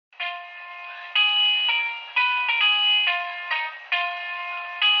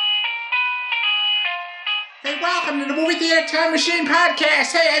Hey, welcome to the Movie Theater Time Machine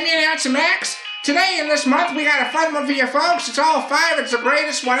Podcast. Hey, I'm your announcer Max. Today and this month we got a fun one for you folks. It's all five. It's the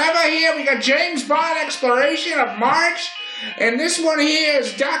greatest one ever here. We got James Bond Exploration of March. And this one here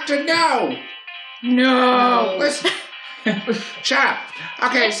is Dr. No. No. Listen. Shut up.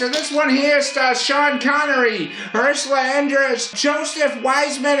 Okay, so this one here stars Sean Connery, Ursula Andress, Joseph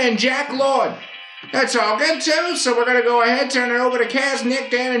Wiseman, and Jack Lord. That's all good too, so we're gonna go ahead, turn it over to Kaz,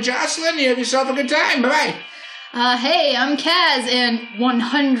 Nick, Dan, and Jocelyn. You have yourself a good time. Bye-bye. Hey, I'm Kaz, and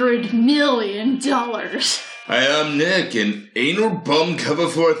 $100 million. Hi, I'm Nick, and ain't no bum cover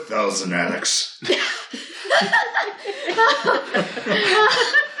for 1,000, Alex.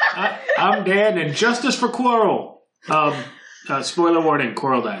 I'm Dan, and justice for Quarrel. Spoiler warning,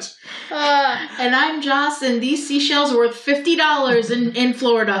 Quarrel dies. And I'm Joss, and these seashells are worth $50 in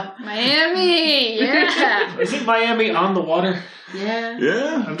Florida. Miami, yeah. Isn't Miami on the water? Yeah.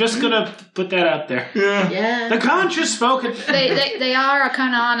 Yeah. I'm just gonna put that out there. Yeah. Yeah. The conscious spoken. They are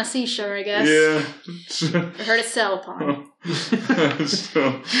kind of on a seashore, I guess. Yeah. I heard it sail upon.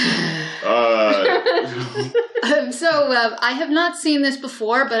 So, I have not seen this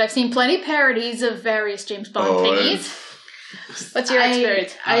before, but I've seen plenty of parodies of various James Bond thingies. What's your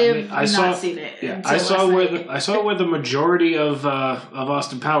experience? I have not seen it. Yeah, I saw where the majority of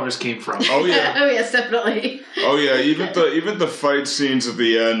Austin Powers came from. Oh yeah. Oh yes, definitely. Oh yeah. Even the fight scenes at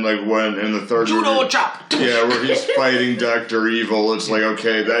the end, like when in the third Judo movie, chop. yeah, where he's fighting Dr. Evil. It's like,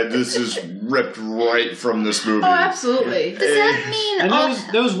 okay, this is ripped right from this movie. Oh, absolutely. Does that mean... And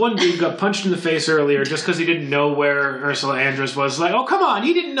there was one dude got punched in the face earlier just because he didn't know where Ursula Andress was. Like, oh, come on,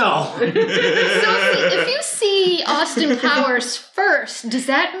 he didn't know. So if you see Austin Powers first, does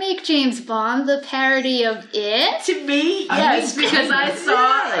that make James Bond the parody of it? To me, yes, because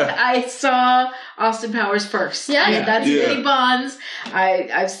I saw Austin Powers first. Yeah. And that's Yeah. many Bonds.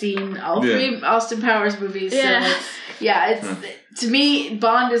 I've seen all three Austin Powers movies. Yeah. So it's to me,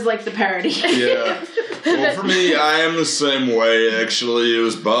 Bond is like the parody. Yeah. Well, for me, I am the same way, actually. It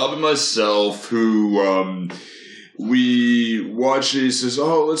was Bob and myself who, we watched it. He says,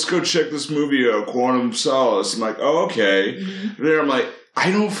 oh, let's go check this movie out, Quantum of Solace. I'm like, oh, okay. Mm-hmm. Then I'm like,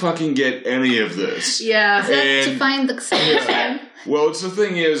 I don't fucking get any of this. Yeah. Is that to find the same? Well, it's the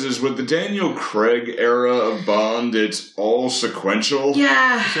thing is with the Daniel Craig era of Bond, it's all sequential.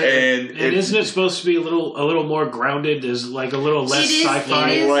 Yeah. And isn't it supposed to be a little more grounded? There's like a little less sci-fi.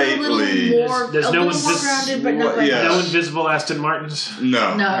 It is Lightly. a little more, There's more grounded, but not yeah. No invisible Aston Martins.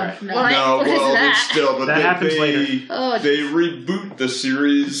 No. No. What is that? But still, but That happens later. They reboot the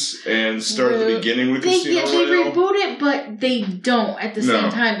series and start at the beginning with Casino They Royale. reboot it, but they don't at the same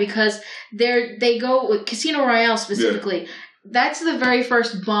time because they go with Casino Royale specifically. Yeah. That's the very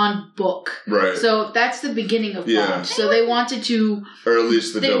first Bond book. Right. So that's the beginning of Bond. So they wanted to... Or at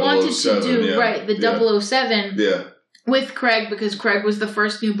least the 007. They wanted to do, the 007 with Craig because Craig was the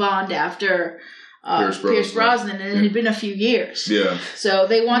first new Bond after Pierce Brosnan, and it had been a few years. Yeah. So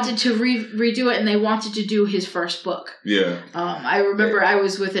they wanted to redo it, and they wanted to do his first book. Yeah. I remember I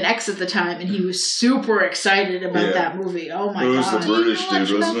was with an ex at the time, and he was super excited about that movie. Oh my god! It was the British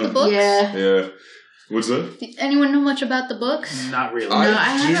dude, wasn't it? Yeah. Yeah. What's that? Does anyone know much about the books? Not really. I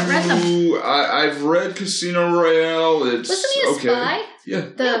haven't read them. I've read Casino Royale. It's Wasn't he a spy? Yeah.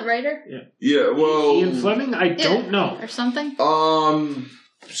 The writer? Yeah, well... Ian Fleming? I don't know. Or something? I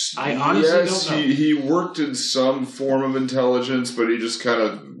honestly don't know. He worked in some form of intelligence, but he just kind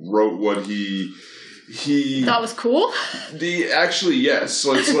of wrote what he thought was cool? Actually, yes.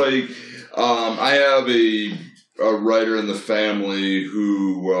 So it's like, I have a writer in the family who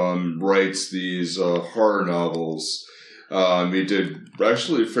writes these horror novels. He did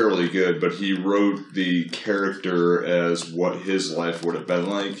actually fairly good, but he wrote the character as what his life would have been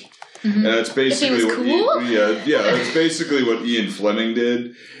like. Mm-hmm. And that's basically what cool? That's basically what Ian Fleming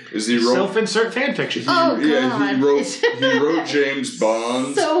did. Is he wrote self-insert fan fiction? He wrote James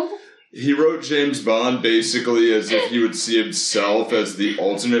Bond. He wrote James Bond basically as if he would see himself as the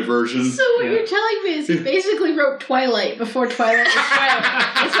alternate version. So what you're telling me is he basically wrote Twilight before Twilight was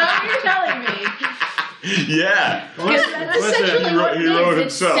Twilight. Is that what you're telling me? Yeah. That's essentially what he wrote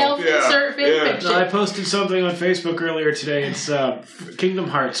it's himself. self-insert fanfiction. No, I posted something on Facebook earlier today. It's Kingdom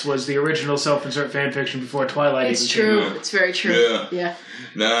Hearts was the original self-insert fanfiction before Twilight. It's true. It's very true. Yeah.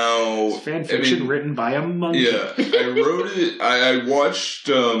 Now, it's fanfiction written by a monkey. Yeah, I wrote it. I watched.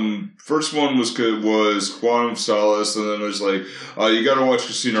 First one was Quantum of Solace, and then there's like, you got to watch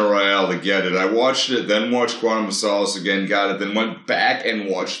Casino Royale to get it. I watched it, then watched Quantum of Solace again, got it, then went back and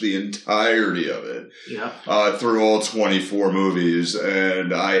watched the entirety of it. Yeah. Through all 24 movies, and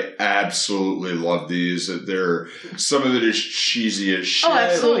and I absolutely love these. Some of it is cheesy as shit. Oh,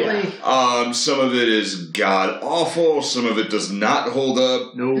 absolutely. Some of it is god awful. Some of it does not hold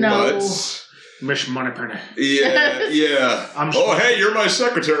up. No. Miss Moneypenny. Yeah. Hey, you're my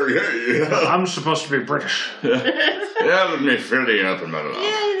secretary. Hey. I'm supposed to be British. That was me filling up in my mouth.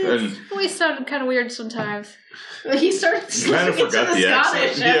 Yeah, we sounded kind of weird sometimes. He started kind of forgot the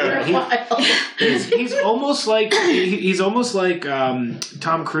Scottish after a while. He's almost like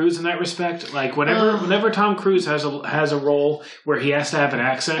Tom Cruise in that respect. Like whenever Tom Cruise has a role where he has to have an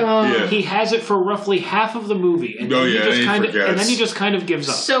accent, he has it for roughly half of the movie, and then he just kind of gives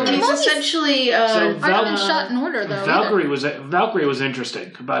up. So he's essentially I haven't shot in order though. Valkyrie was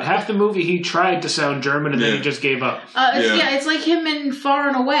interesting. About half the movie, he tried to sound German, and then he just gave up. It's like him in Far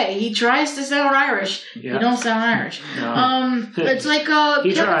and Away. He tries to sound Irish. You don't sound Irish. No. It's like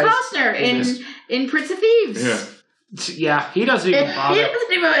Kevin Costner in Prince of Thieves. Yeah, he doesn't even bother.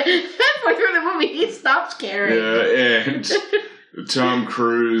 Halfway through the movie, he stops caring. Yeah, and Tom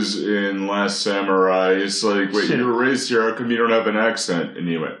Cruise in Last Samurai, it's like, wait, you were raised here, how come you don't have an accent? And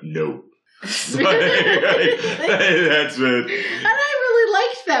he went, no. That's it. And I really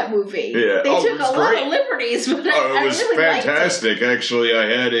liked that movie. Yeah. They took a lot of liberties, but it was really fantastic. Liked it. Actually, I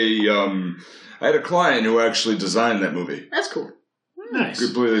had a client who actually designed that movie. That's cool. Nice.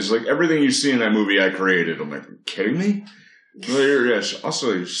 Completely. It's like everything you see in that movie I created. I'm like, are you kidding me? Well,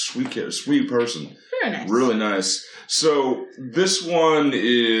 also a sweet kid, a sweet person. Very nice. Really nice. So this one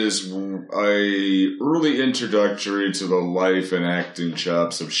is a early introductory to the life and acting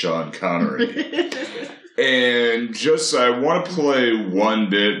chops of Sean Connery. And I want to play one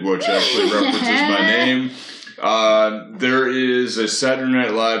bit, which actually references my name. There is a Saturday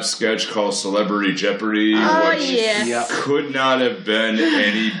Night Live sketch called Celebrity Jeopardy, which could not have been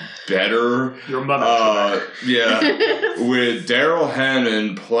any better. Your mother. With Daryl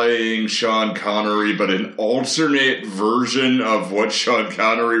Hannah playing Sean Connery, but an alternate version of what Sean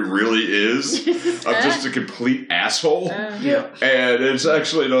Connery really is, of just a complete asshole. And it's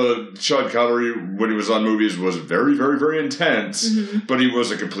actually, Sean Connery, when he was on movies, was very, very, very intense, but he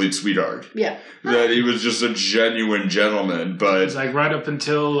was a complete sweetheart. Yeah. That he was just a genuine gentleman, but it's like right up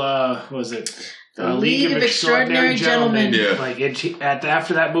until was it League of Extraordinary Gentlemen? Yeah. Like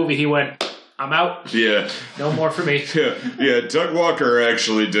after that movie, he went, "I'm out. Yeah, no more for me." Yeah. Doug Walker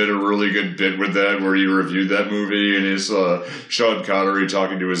actually did a really good bit with that, where he reviewed that movie, and it's Sean Connery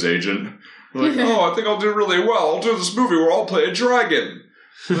talking to his agent, like, "Oh, I think I'll do really well. I'll do this movie where I'll play a dragon."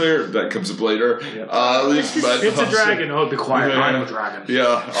 That comes up later. It's a dragon. Oh, be quiet. I'm a dragon.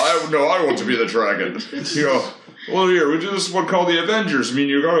 Yeah, I want to be the dragon. Well, here, we do this one called The Avengers. I mean,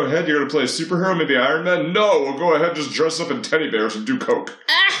 you go ahead, you're going to play a superhero, maybe Iron Man? No, we'll go ahead, just dress up in teddy bears and do coke.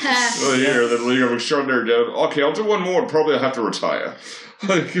 Well, here, the League of Extraordinary Gentlemen. Okay, I'll do one more, and probably I'll have to retire.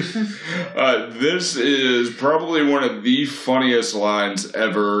 This is probably one of the funniest lines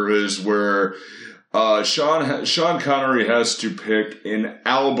ever, is where Sean Connery has to pick an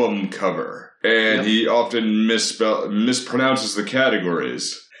album cover, and he often mispronounces the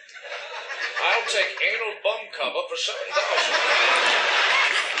categories. I'll take anal bum cover for $7.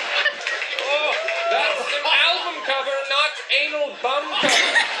 Oh, that's an album cover, not anal bum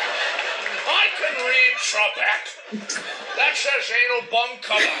cover. I can read Trebek. That says anal bum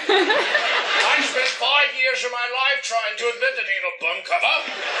cover. I spent 5 years of my life trying to invent an anal bum cover.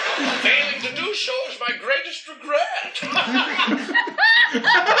 Failing to do so is my greatest regret.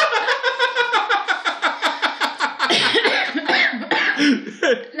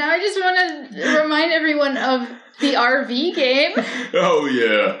 Now I just want to remind everyone of the RV game. Oh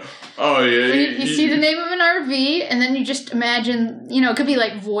yeah. When you see the name of an RV, and then you just imagine, it could be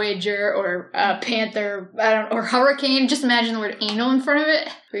like Voyager or Panther, or Hurricane. Just imagine the word anal in front of it.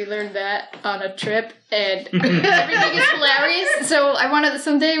 We learned that on a trip, and everything is hilarious. So I wanted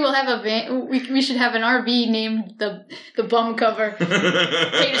someday we'll have a van. We should have an RV named the bum cover.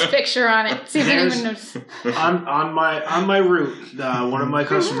 Take his picture on it. See if anyone knows. On my route, one of my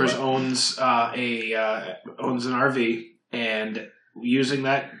customers owns an RV, and using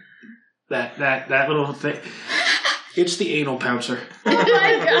that little thing, it's the anal pouncer. Oh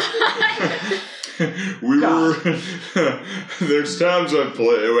my god! There's times I've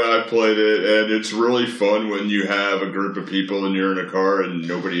played it, and it's really fun when you have a group of people and you're in a car and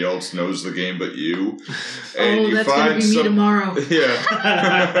nobody else knows the game but you. And that's gonna be me tomorrow. Yeah.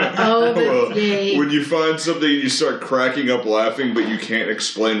 Yay. When you find something and you start cracking up laughing, but you can't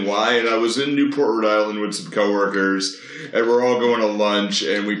explain why. And I was in Newport, Rhode Island with some coworkers, and we're all going to lunch,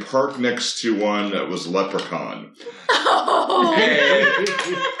 and we parked next to one that was Leprechaun. Oh. And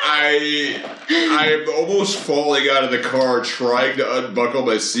I'm almost falling out of the car, trying to unbuckle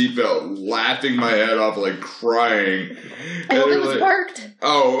my seatbelt, laughing my head off, like crying. I hope it was parked.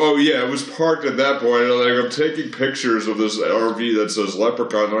 Oh yeah, it was parked at that point. And I'm taking pictures of this RV that says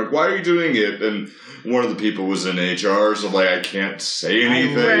Leprechaun. They're like, why are you doing it? And one of the people was in HR, so I'm like, I can't say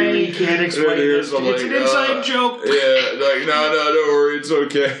anything. Right, you can't explain it. It's an inside joke. Yeah, like, no, don't worry, it's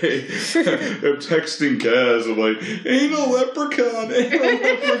okay. I'm texting Kaz, I'm like, ain't a leprechaun.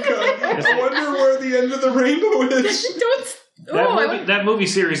 I wonder where the end of the rainbow is. That movie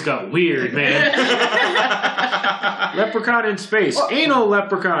series got weird, man. Leprechaun in space. Anal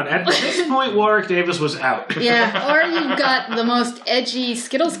leprechaun. At this point, Warwick Davis was out. Yeah, or you got the most edgy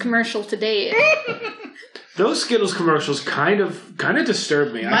Skittles commercial to date. Those Skittles commercials kind of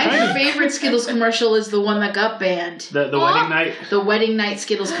disturb me. My favorite Skittles commercial is the one that got banned. The wedding night? The wedding night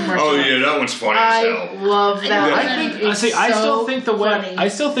Skittles commercial. Oh yeah, that one's funny as hell. I love that. I still think I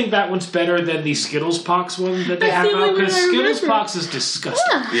still think that one's better than the Skittles Pox one that they have out, because Skittles Pox is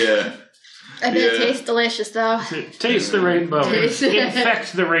disgusting. Yeah. I bet it tastes delicious, though. Taste the rainbow.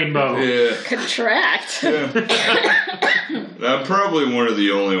 Infect the rainbow. Yeah. Contract. Yeah. I'm probably one of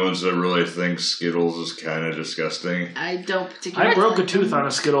the only ones that really think Skittles is kind of disgusting. I don't particularly. I broke a tooth on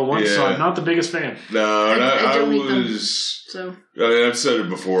a Skittle once, so I'm not the biggest fan. No, I don't eat them, so. I mean, I've said it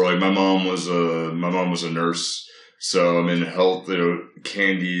before. Like my mom was a nurse. So, I mean, health,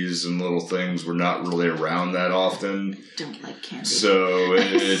 candies and little things were not really around that often. Don't like candy. So,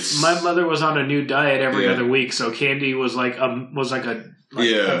 it's... My mother was on a new diet every other week, so candy was like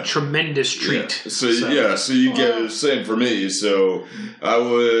a tremendous treat. Yeah. So you get it. Same for me. So, I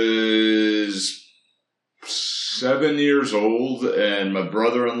was 7 years old, and my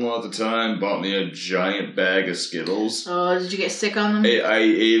brother-in-law at the time bought me a giant bag of Skittles. Oh, did you get sick on them? I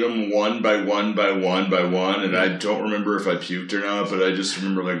ate them one by one, and I don't remember if I puked or not, but I just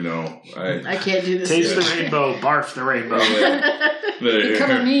remember, like, no. I can't do this. Taste the rainbow, barf the rainbow.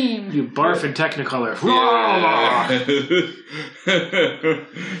 Become a meme. You barf in Technicolor.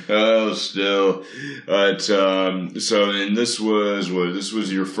 Oh, still. But, so, and this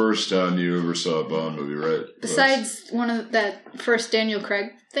was your first time you ever saw a Bond movie, right? Besides one of that first Daniel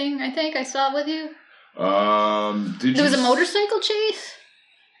Craig thing, I think I saw it with you. There was a motorcycle chase?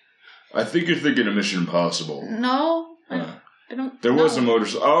 I think you're thinking of Mission Impossible. No, I don't. There was a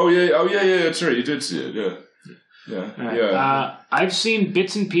motorcycle. Oh yeah. That's right. You did see it. Yeah. I've seen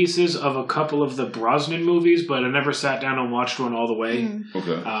bits and pieces of a couple of the Brosnan movies, but I never sat down and watched one all the way.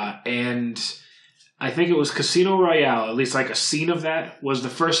 Okay. And I think it was Casino Royale, at least like a scene of that, was the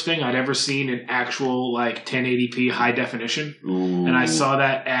first thing I'd ever seen in actual like 1080p high definition. Ooh. And I saw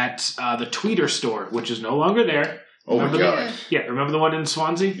that at the Tweeter store, which is no longer there. Oh my god. Remember the one in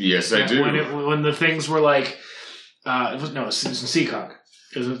Swansea? Yes, I do. When the things were like, it was in Seekonk.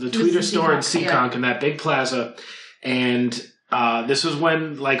 It was the Tweeter store in Seekonk in that big plaza. And this was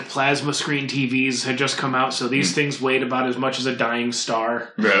when like plasma screen TVs had just come out, so these things weighed about as much as a dying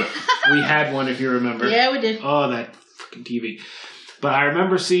star. Yeah. We had one, if you remember. Yeah, we did. Oh, that fucking TV. But I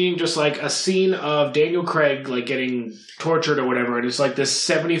remember seeing just like a scene of Daniel Craig like getting tortured or whatever, and it's like this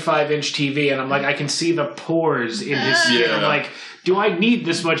 75-inch TV, and I'm like, I can see the pores in his skin. I'm like, do I need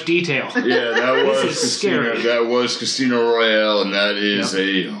this much detail? Yeah, that was scary. That was Casino Royale, and that is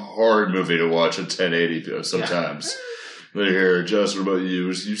a hard movie to watch at 1080 sometimes. But here, Jess, what about you?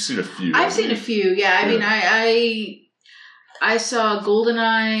 You've seen a few. I've seen a few. Yeah, I mean, I saw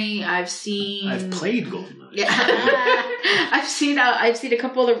GoldenEye. I've played GoldenEye. Yeah, I've seen a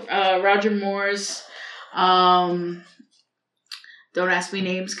couple of Roger Moore's. Don't ask me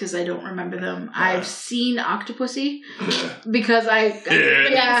names because I don't remember them. I've seen Octopussy because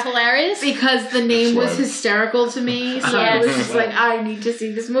it's hilarious because the name was hysterical to me. So I was just like, I need to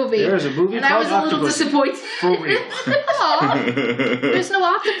see this movie. There's a movie and called I was a little disappointed. For real. There's no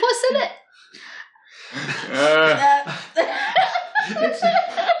octopus in it.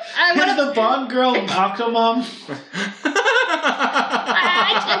 Is the Bond girl Octomom?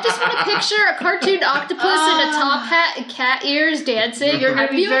 I just want to picture a cartoon octopus in a top hat and cat ears dancing. You're going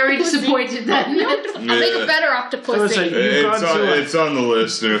to be very disappointed then. I'll make a better octopus. It's on the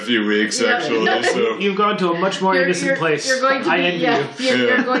list in a few weeks, actually. So. You've gone to a much more innocent place. You're going to be,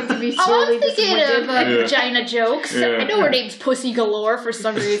 You're going to be sorely disappointed. I'm thinking of vagina jokes. Yeah. I know her name's Pussy Galore for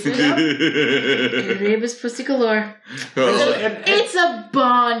some reason. Her name is Pussy Galore. It's a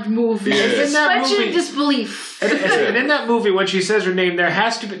Bond movie. Yeah. Suspension of disbelief. And in that movie, when she says her name, there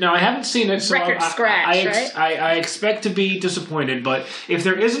has to be... Now, I haven't seen it, so Record scratch, right? I expect to be disappointed, but if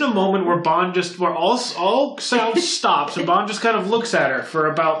there isn't a moment where Bond just... where all sound stops and Bond just kind of looks at her for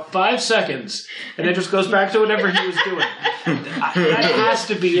about 5 seconds and then just goes back to whatever he was doing, that has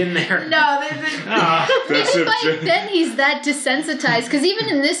to be in there. No, maybe by then he's that desensitized, because even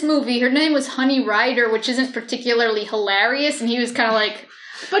in this movie, her name was Honey Ryder, which isn't particularly hilarious, and he was kind of like...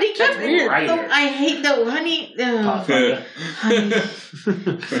 But he kept I hate the honey.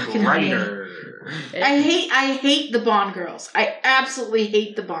 Ryder. I hate the Bond girls. I absolutely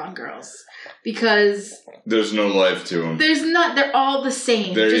hate the Bond girls because there's no life to them. There's not. They're all the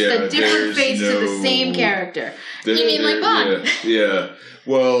same. Just a different face to the same character. You mean like Bond? Yeah.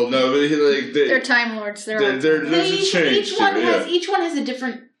 Well, no, but they're Time Lords. There's a change. Each one has a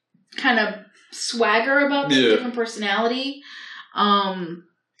different kind of swagger about them, different personality.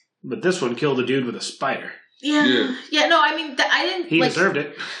 But this one killed a dude with a spider. Yeah. No, I mean, I didn't. He deserved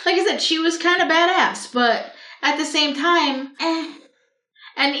it. Like I said, she was kind of badass, but at the same time,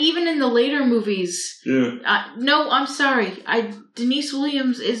 And even in the later movies, no, I'm sorry. Denise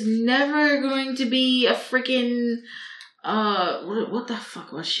Williams is never going to be a freaking. What the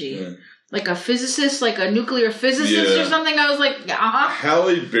fuck was she? Yeah. Like a physicist, like a nuclear physicist or something. I was like,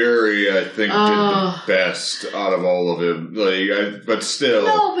 Halle Berry, I think, did the best out of all of them. But still,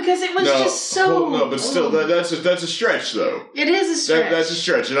 no, because it was just so. But still, that's a stretch, though. It is a stretch. That's a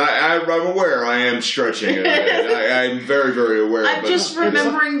stretch, and I'm aware I am stretching it. I'm very, very aware. I'm just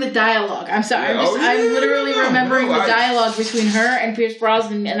remembering the dialogue. I'm sorry. I'm literally remembering the dialogue between her and Pierce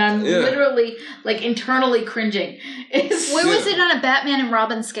Brosnan, and I'm literally internally cringing. Where was it on a Batman and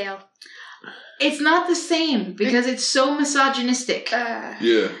Robin scale? It's not the same because it's so misogynistic.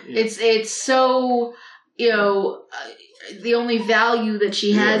 It's so, the only value that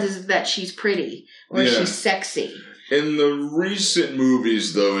she has is that she's pretty or she's sexy. In the recent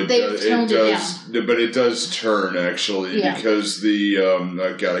movies, though, it does turn actually because the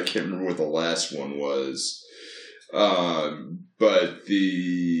I can't remember what the last one was. But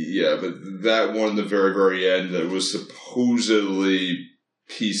that one, the very, very end, that was supposedly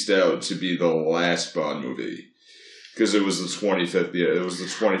pieced out to be the last Bond movie because it was the 25th. Yeah, it was the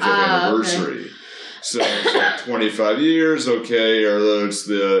 25th anniversary. Okay. So it's like 25 years, okay, or it was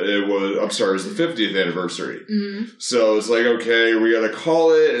the 50th anniversary. Mm-hmm. So it's like, okay, we got to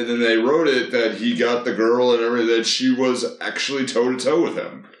call it, and then they wrote it that he got the girl and everything, that she was actually toe to toe with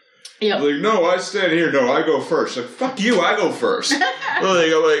him. Yep. Like, no, I stand here. No, I go first. Like, fuck you, I go first. I'm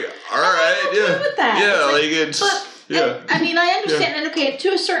like, all right, with that. It's. I mean, I understand, and okay,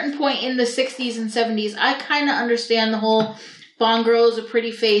 to a certain point in the 60s and 70s, I kind of understand the whole Bond girl is a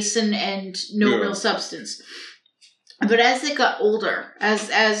pretty face and no real substance. But as they got older,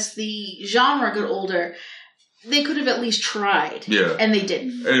 as the genre got older, they could have at least tried. Yeah. And they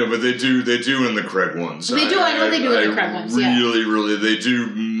didn't. I know, but they do in the Craig ones. They do, I know they do in the Craig ones, Really, they do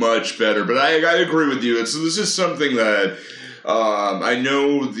much better. But I agree with you. This is something that I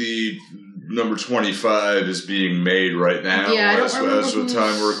know the number 25 is being made right now as the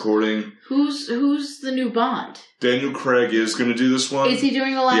time we're recording. Who's the new Bond? Daniel Craig is going to do this one. Is he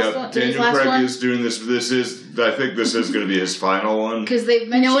doing the last one? Daniel Craig is doing this. I think this is going to be his final one. Because they've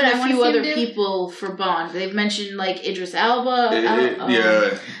mentioned a few other people for Bond. They've mentioned Idris Elba.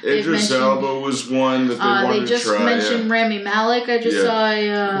 Idris Elba was one that they wanted to try. They just mentioned Rami Malek. I just saw.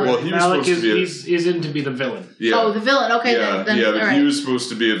 He was supposed to be. He's in to be the villain. Yeah. Oh, the villain. Okay. But he was supposed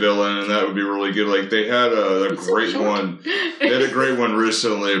to be a villain, and that would be really good. Like they had a great one. They had a great one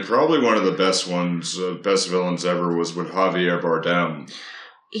recently. Probably one of the best ones, best villains ever was with Javier Bardem.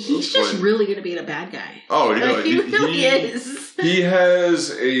 He's just really going to be a bad guy. Oh, yeah. He really is. He has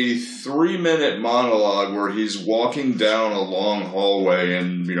a 3-minute monologue where he's walking down a long hallway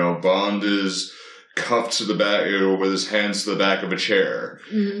and, Bond is cuffed to the back with his hands to the back of a chair.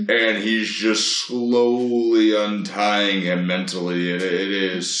 Mm-hmm. And he's just slowly untying him mentally. And it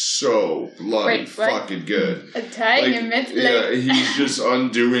is so bloody fucking good. Untying him mentally? Yeah, he's just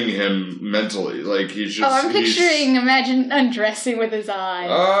undoing him mentally. He's just... I'm picturing, imagine undressing with his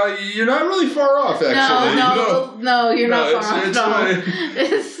eyes. You're not really far off, actually. No, you're not far off.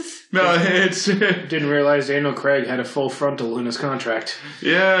 No, it's... Didn't realize Daniel Craig had a full frontal in his contract.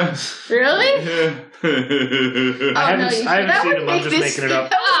 Yeah. Really? Yeah. I haven't seen him. I'm just making it up.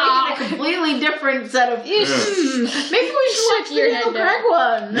 That was a completely different set of... Maybe we should watch the Daniel Craig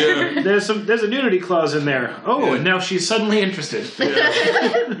one. Yeah. There's a nudity clause in there. Oh, and now she's suddenly interested.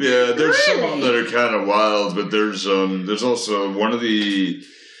 Yeah, there's some of them that are kind of wild, but there's also one of the...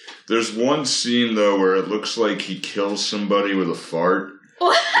 There's one scene, though, where it looks like he kills somebody with a fart.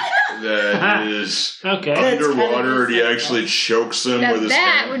 that is Okay. underwater, and he actually chokes him Now with his that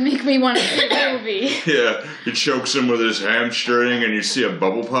hand. would make me want to see the movie. Yeah, he chokes him with his hamstring, and you see a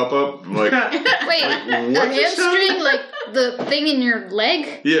bubble pop up. I'm like, Wait, a what just hamstring, like the thing in your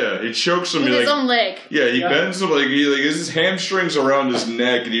leg? yeah, he chokes him. With he, his like, own leg. Yeah, he bends him like his hamstrings around his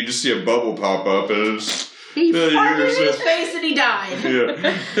neck, and you just see a bubble pop up, and it's. He you farted in his just- face and he died.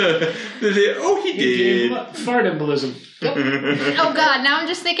 Yeah. Oh, he did. Fart embolism. Oh god, now I'm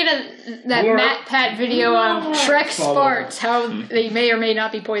just thinking of that Matt Pat video of Shrek's farts, how they may or may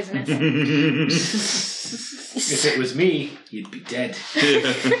not be poisonous. If it was me, you'd be dead.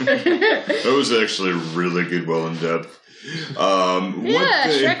 That was actually really good, well in depth.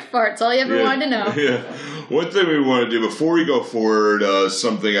 Shrek farts, all you ever wanted to know. Yeah. One thing we want to do before we go forward,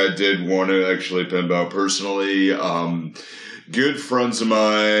 something I did want to actually pin about personally. Good friends of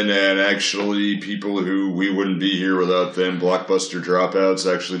mine and actually people who we wouldn't be here without them, Blockbuster Dropouts,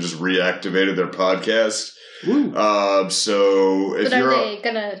 actually just reactivated their podcast. So if But you're are they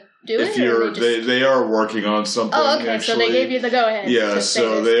gonna do if it? you're Or they are working on something. Oh, okay. Actually. So they gave you the go ahead. Yeah, to say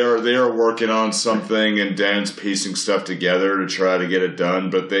so this. they are working on something, and Dan's piecing stuff together to try to get it done.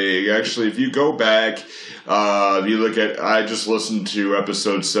 But they actually, if you go back, if you look at, I just listened to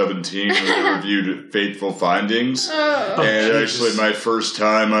episode 17 where they reviewed Fateful Findings, and actually my first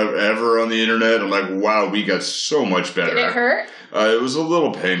time I've ever on the internet. I'm like, wow, we got so much better. Did it hurt? It was a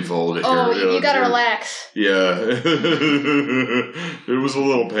little painful to hear. Oh, you gotta relax. Yeah. It was a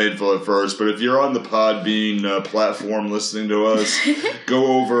little painful at first, but if you're on the Podbean platform listening to us,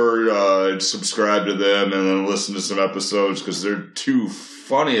 go over and subscribe to them and then listen to some episodes because they're too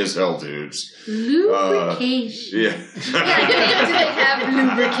funny as hell dudes. Lubrication. Yeah. Yeah, do they have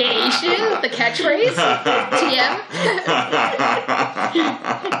lubrication? The catchphrase? TM?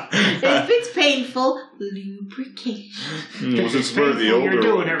 If it's painful, lubrication. Well, since we're the older You're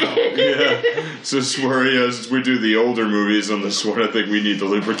doing it wrong. Yeah. Since we do the older movies on this one, I think we need the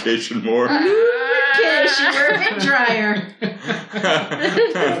lubrication more. Lubrication. We're a bit drier.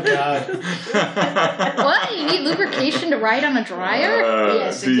 Oh, God. What? You need lubrication to ride on a dryer?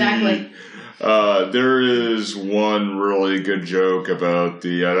 Yes, exactly. There is one really good joke about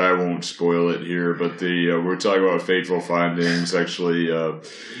and I won't spoil it here, but we're talking about Fateful Findings. Actually,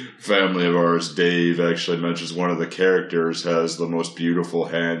 family of ours, Dave, actually mentions one of the characters has the most beautiful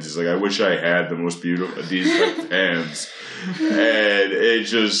hands. He's like, I wish I had the most beautiful, these type of hands. And it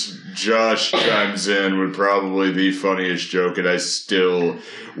just, Josh chimes in with probably the funniest joke, and I still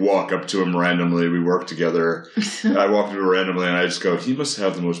walk up to him randomly. We work together. I walk up to him randomly, and I just go, he must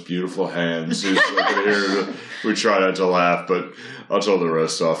have the most beautiful hands. We try not to laugh, but I'll tell the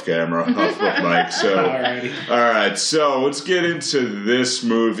rest off camera, off with Mike. So, all right, so let's get into this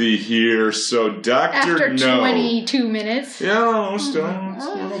movie here. So, Dr. After No. 22 minutes. Yeah, almost done. It's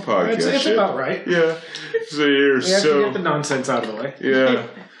a little podcast. It's shit. about right. Yeah. So here, We have to get the nonsense out of the way. yeah.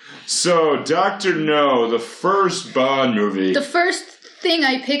 So, Dr. No, the first Bond movie. The first thing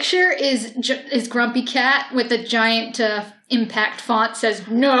I picture is Grumpy Cat with a giant impact font says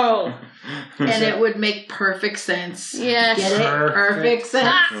no. And it would make perfect sense. Yes. Get it? Perfect sense.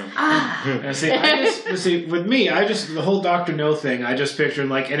 See, with me, the whole Dr. No thing, I just picture him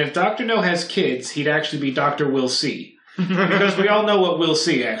like, and if Dr. No has kids, he'd actually be Dr. Will C. Because we all know what Will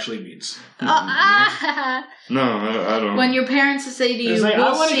C actually means. No, I don't. When your parents say to you, It's like, we'll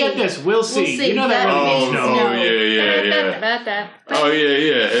I want to see. get this, Will C. We'll see. You know that That really means means Oh, no. yeah. Oh,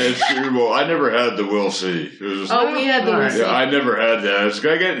 yeah. It's true. Well, I never had the Will C. It was just, Oh, we had the All Will right. C. yeah, I never had that. I was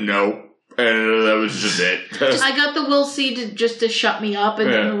going to get no. And that was just it. I got the Will C to shut me up, and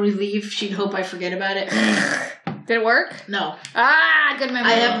Yeah. then relief. She'd hope I forget about it. Did it work? No, Good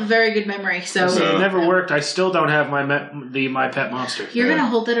memory. I have a very good memory. So So- It never worked. I still don't have my pet monster. you're gonna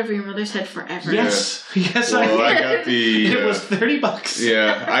hold that over your mother's head forever. Yes. Yes, Well, I I did. got the. It was $30.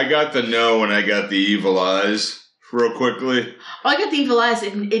 Yeah, I got the no and I got the evil eyes real quickly. Oh, I got the evil eyes,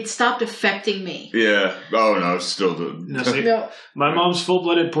 and it stopped affecting me. Yeah. Oh, no, it's still the. No, see, No. my mom's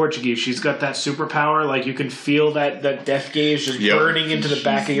full-blooded Portuguese. She's got that superpower. Like, you can feel that death gauge just Yep. burning into the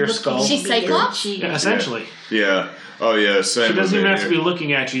back of your skull. She's Cyclops? Yeah, essentially. Yeah. Oh, yeah, same She doesn't with even me. have to be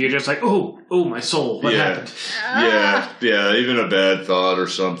looking at you. You're just like, oh, my soul. What Yeah. happened? Yeah, even a bad thought or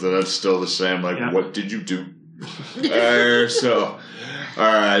something, that's still the same. Like, Yeah. what did you do? So,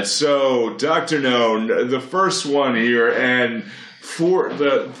 alright, so, Dr. No, the first one here, and for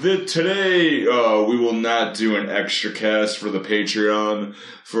today, we will not do an extra cast for the Patreon.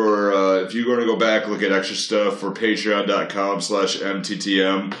 For, if you're going to go back, look at extra stuff for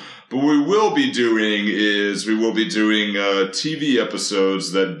patreon.com/MTTM. But what we will be doing TV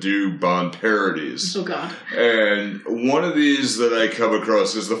episodes that do Bond parodies. Oh, God. And one of these that I come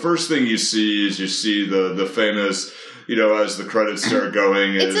across is the first thing you see the famous, as the credits start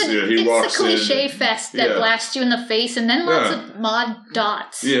going, he walks in. It's a cliche fest that blasts you in the face, and then lots of mod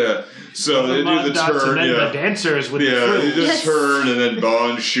dots. Yeah. So they do the turn. And then the dancers with the crew. They just turn, and then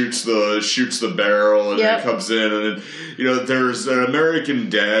Bond shoots the barrel, and it comes in, and then there's an American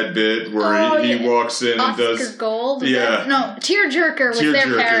Dad bit where he walks in and does Oscar Gold. No, Tearjerker was their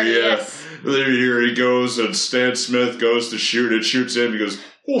parody. Yes. Here he goes, and Stan Smith goes to shoot it, shoots in, and he goes,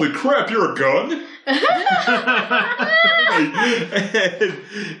 "Holy crap, you're a gun!" And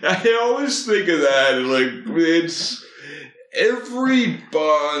I always think of that, and it's every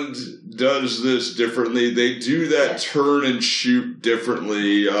Bond does this differently. They do that turn and shoot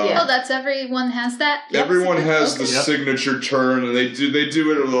differently. Everyone has that. Everyone has the signature turn, and they do it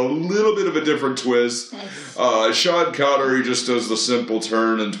with a little bit of a different twist. Nice. Sean Connery just does the simple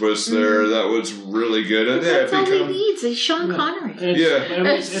turn and twist there. That was really good. And that's all he needs is Sean Connery.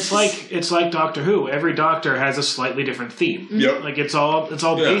 It's like Doctor Who. Every Doctor has a slightly different theme. Yep. Like it's all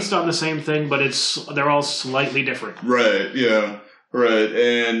based on the same thing, but they're all slightly different. Right. Yeah. Right,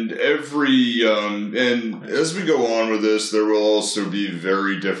 and and as we go on with this, there will also be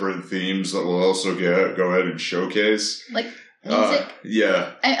very different themes that we'll also go ahead and showcase. Like music?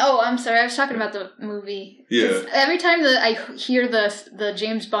 I'm sorry, I was talking about the movie. Yeah. Every time that I hear the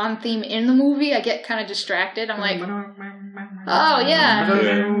James Bond theme in the movie, I get kind of distracted. I'm like, oh, yeah.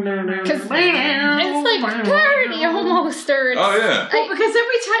 Because it's like parody almost. Because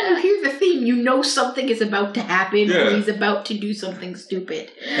every time you hear the theme, you know something is about to happen or he's about to do something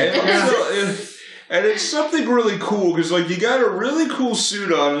stupid. And it's something really cool, because, you got a really cool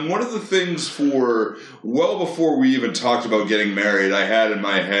suit on, and one of the things before we even talked about getting married, I had in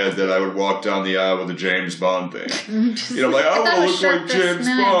my head that I would walk down the aisle with a James Bond thing. I want to look like James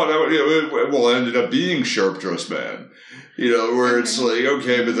Bond. I ended up being Sharp Dressed Man. Where it's like,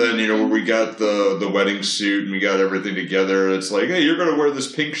 okay, but then, where we got the wedding suit and we got everything together, it's like, hey, you're going to wear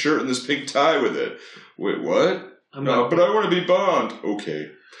this pink shirt and this pink tie with it. Wait, what? No, but I want to be Bond.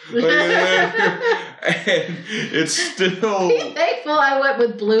 Okay. And it's still... Be thankful I went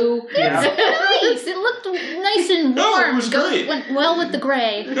with blue. Yeah. It's nice. It looked nice and warm. No, it was great. Went well with the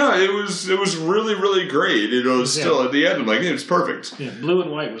gray. No, it was really, really great. Still at the end, I'm like, it's perfect. Yeah, blue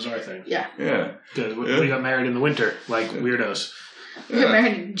and white was our thing. Yeah. Yeah. Because we got married in the winter, like weirdos. We got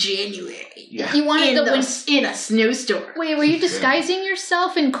married in January. Yeah. You wanted in a snowstorm. Wait, were you disguising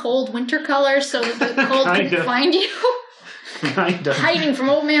yourself in cold winter colors so that the cold couldn't find you? Kind of. Hiding from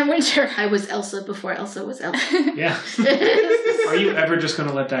Old Man Winter. I was Elsa before Elsa was Elsa. Yeah. Are you ever just going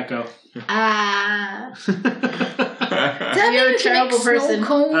to let that go? You're a terrible person. Snow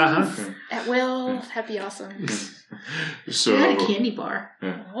cones at will. That'd be awesome. So, we had a candy bar.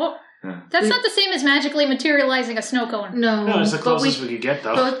 Oh. That's not the same as magically materializing a snow cone. No, it's the closest we could get,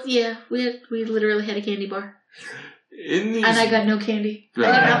 though. We literally had a candy bar. And I got no candy. I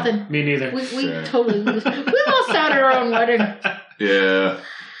got nothing. Me neither. We totally lost out at our own wedding. Yeah.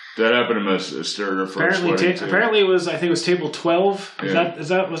 That happened to my sister. Apparently it was, I think it was table 12. Was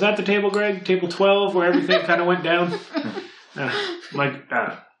that the table, Greg? Table 12 where everything kind of went down? I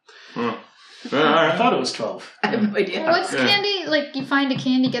thought it was 12. I have no idea. What's candy? Like, you find a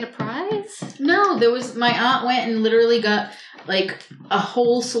candy, get a prize? No, my aunt went and literally got, a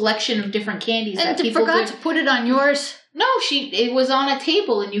whole selection of different candies. And forgot to put it on yours? No, it was on a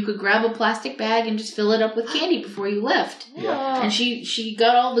table, and you could grab a plastic bag and just fill it up with candy before you left. Yeah. And she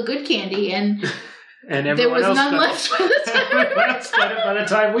got all the good candy, and there was none left by the time by the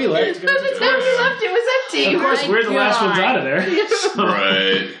time we left. By the time we left, it was empty. Of course, we're the last ones out of there. So.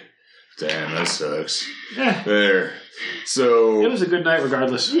 Right. Damn, that sucks. Yeah. There. So... It was a good night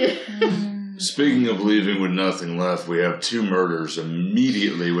regardless. Yeah. Speaking of leaving with nothing left, we have 2 murders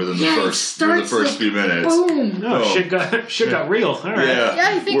immediately within the first few minutes. Boom! No, shit got real. All right. Yeah.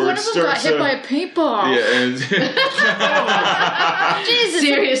 I think one of them got hit by a paintball. Yeah, and Jesus,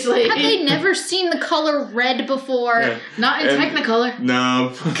 seriously, have they never seen the color red before? Yeah. Not in Technicolor.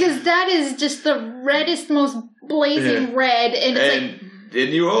 No, because that is just the reddest, most blazing red, and it's like.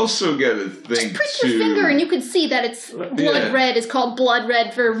 And you also got to think, just prick your finger and you can see that it's blood red is called blood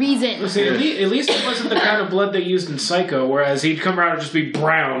red for a reason. Well, see, at least it wasn't the kind of blood they used in Psycho, whereas he'd come around and just be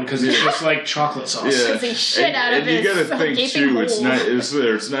brown because it's just like chocolate sauce. Yeah. They shit out of it. And you got to think, too, it's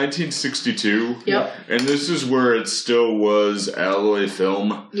 1962. Yep. And this is where it still was alloy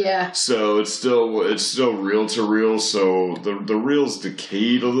film. Yeah. So it's still reel to reel, so the reels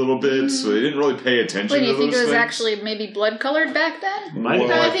decayed a little bit, so they didn't really pay attention to those things. Do you think it was actually maybe blood colored back then?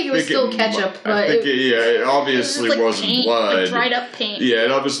 I think it was still ketchup, but it obviously it was like wasn't paint, blood. like dried up paint. Yeah,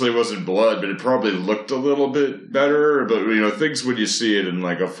 it obviously wasn't blood, but it probably looked a little bit better. But things when you see it in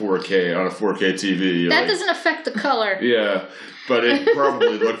like a 4K on a 4K TV, that doesn't affect the color. Yeah, but it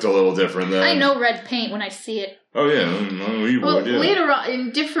probably looked a little different then. I know red paint when I see it. Oh yeah, you would. Yeah. Later on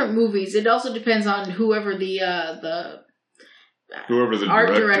in different movies, it also depends on whoever the art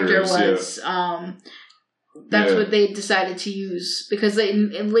director was. Yeah. That's what they decided to use because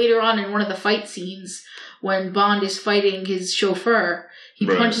later on in one of the fight scenes, when Bond is fighting his chauffeur, he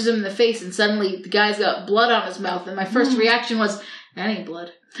punches him in the face, and suddenly the guy's got blood on his mouth. And my first reaction was, "That ain't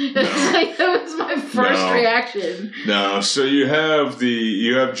blood." No. That was my first reaction. No, so you have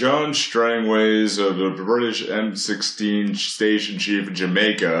John Strangways of the British M16 station chief in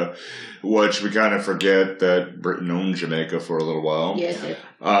Jamaica, which we kind of forget that Britain owned Jamaica for a little while. Yes. Here,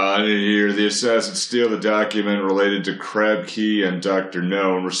 the assassins steal the document related to Crab Key and Dr.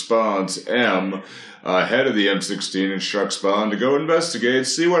 No. In response, M, head of the M16, instructs Bond to go investigate,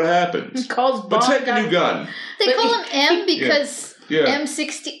 see what happens. Calls Bond. But take a new gun. They call him M because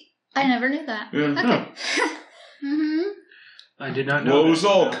M16. I never knew that. Yeah. Okay. I did not know. Well, it was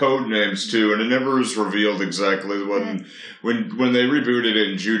all code names too, and it never was revealed exactly when they rebooted it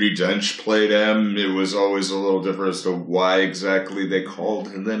and Judi Dench played M. It was always a little different as to why exactly they called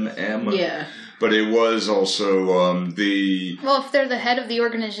them M. Yeah. But it was also Well, if they're the head of the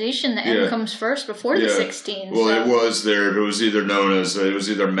organization, the M comes first before the 16. Well, it was there. It was either known as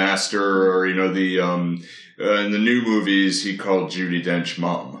Master or the in the new movies he called Judi Dench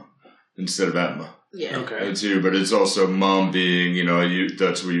Mom instead of Emma. Yeah. Okay. Too, but it's also mom being,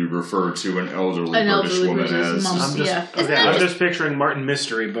 that's what you refer to an elderly British woman as. Mom, I'm just picturing Martin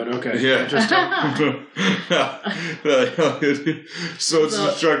Mystery, but okay. Yeah. So it's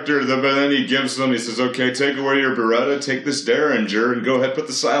instructor, but then he gives them, he says, okay, take away your Beretta, take this Derringer, and go ahead and put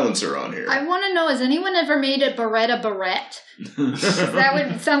the silencer on here. I want to know, has anyone ever made a Beretta barrette?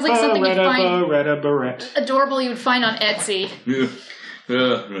 That sounds like something you'd find adorable you would find on Etsy.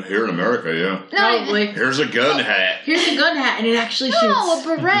 Yeah, here in America, yeah. Probably. Here's a gun hat. Here's a gun hat, and it actually shoots. No, a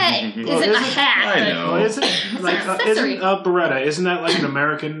beret isn't a hat. I know. Well, isn't Beretta? Isn't that like an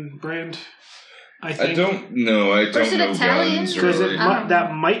American brand? I think. I don't know. I don't know Italian? guns. Because Really.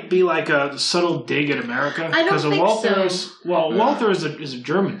 that might be like a subtle dig at America. I don't think Walther so. Walther is a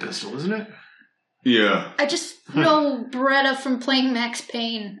German pistol, isn't it? Yeah. I just know Beretta from playing Max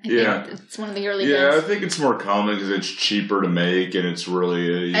Payne. I think it's one of the early Yeah, days. I think it's more common because it's cheaper to make and it's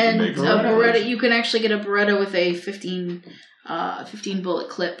really you And can make a Beretta, you can actually get a Beretta with a 15 bullet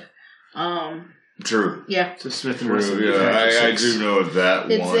clip. True. Yeah. It's a Smith & True, Wesson. yeah, I do know of that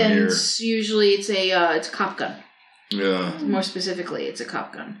one here. Usually it's a cop gun. Yeah. More specifically, it's a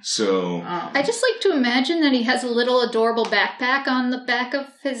cop gun. So I just like to imagine that he has a little adorable backpack on the back of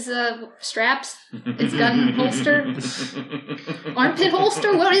his straps. His gun holster. Armpit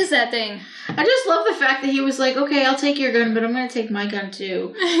holster? What is that thing? I just love the fact that he was like, okay, I'll take your gun, but I'm going to take my gun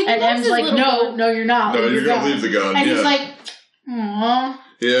too. And loves M's his like, little gun. no, you're not. no, Leave you're your gonna leave the gun. And yeah. he's like, aww. I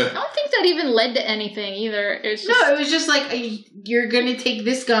Yeah. don't think that even led to anything either. It was just, No, it was just like, you're going to take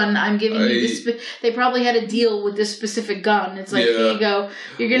this gun. I'm giving you this. They probably had a deal with this specific gun. It's like, here you go.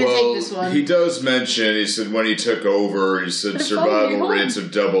 You're going to take this one. He does mention, he said when he took over, he said survival rates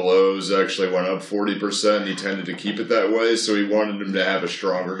of double O's actually went up 40%. He tended to keep it that way, so he wanted him to have a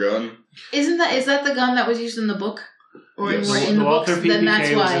stronger gun. Is that the gun that was used in the book? Or Yes. in the books? Walther Then that's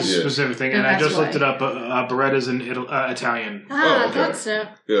PPK why. was a specific thing, Then and I that's just looked why. it up. Beretta's in Italian. I okay. thought so.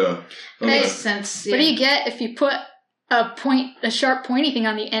 Yeah. Hey, Makes sense. What do you get if you put a sharp pointy thing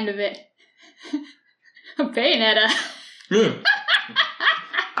on the end of it? A bayonetta. Yeah.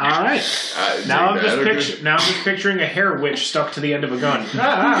 All right. Now I'm just picturing a hair witch stuck to the end of a gun.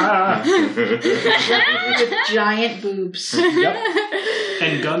 With giant boobs. Yep.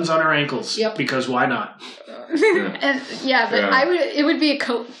 And guns on her ankles. Yep. Because why not? And it would be a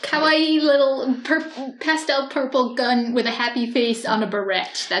kawaii little pastel purple gun with a happy face on a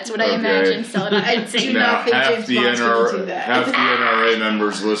barrette. That's what I imagine selling on Etsy. Do Now, not think half James the Bond's gonna do that. half the NRA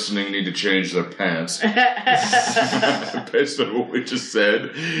members listening need to change their pants. Based on what we just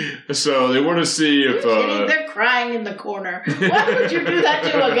said. So they want to see if... They're crying in the corner. Why would you do that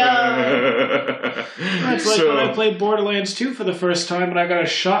to a gun? It's like when I played Borderlands 2 for the first time and I got a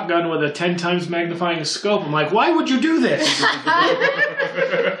shotgun with a 10 times magnifying scope. I'm like, like, why would you do this?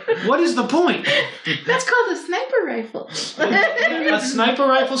 What is the point? That's called a sniper rifle. A sniper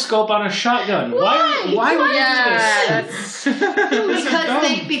rifle scope on a shotgun. Why would you do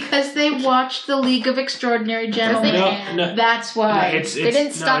this? Because they watched the League of Extraordinary Gentlemen. No. That's why. They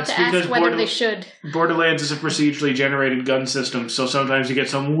didn't stop to ask whether they should. Borderlands is a procedurally generated gun system, so sometimes you get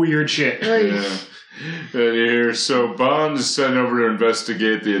some weird shit. Yeah. And here, so Bond is sent over to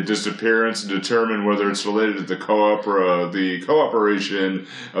investigate the disappearance and determine whether it's related to the cooperation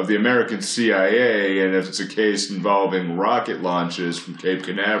of the American CIA, and if it's a case involving rocket launches from Cape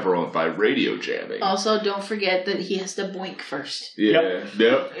Canaveral by radio jamming. Also, don't forget that he has to boink first. Yep. He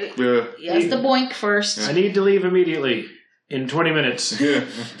has to boink first. I need to leave immediately in 20 minutes. Yeah.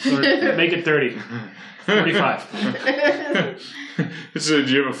 Or make it 30. 45. So,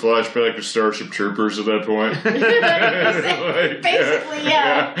 do you have a flashback of Starship Troopers at that point? Basically,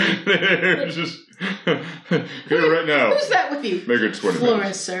 yeah. Just here right now. Who's that with you? Make it 20 Flores,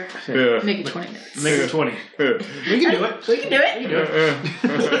 minutes. sir. Yeah. Make it 20 minutes. Make it 20. Yeah. We can do it. We can do it.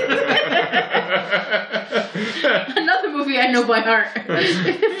 Another movie I know by heart.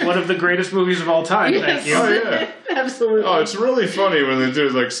 One of the greatest movies of all time. Yes. Thank you. Oh, yeah. Absolutely. Oh, it's really funny when they do,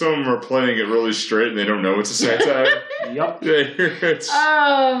 like, some of them are playing it really straight and they don't know it's a satire. Yep. It's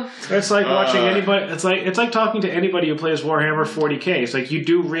It's like watching anybody. It's like talking to anybody who plays Warhammer 40K. It's like you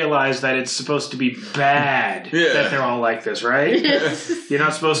do realize that it's supposed to be bad that they're all like this, right? Yes. You're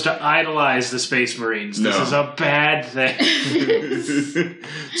not supposed to idolize the Space Marines. This is a bad thing.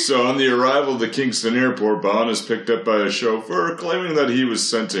 So on the arrival of the Kingston airport, Bond is picked up by a chauffeur claiming that he was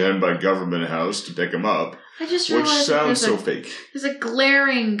sent to him by Government House to pick him up. I just which realized sounds so fake. There's a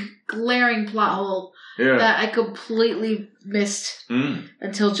glaring plot hole that I completely missed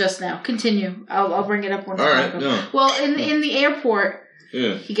until just now. Continue. I'll bring it up once. All right. No. Well, in the airport,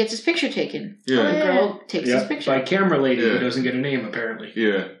 Yeah. he gets his picture taken. Yeah. The girl takes his picture. By camera lady who doesn't get a name, apparently.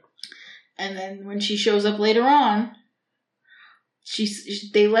 Yeah. And then when she shows up later on,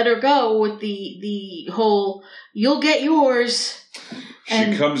 they let her go with the whole "you'll get yours."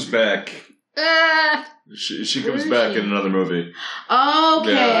 She comes back. She comes back in another movie.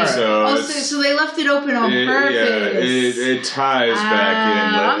 Okay. Yeah, so they left it open on purpose. Yeah, it ties back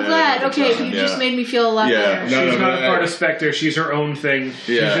in. I'm glad. Okay, you just made me feel a lot better. She's not a part of Spectre. She's her own thing.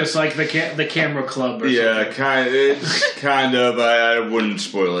 Yeah. She's just like the camera club or something. Kind of. I wouldn't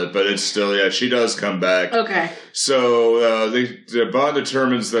spoil it, but it's still, she does come back. Okay. So the Bond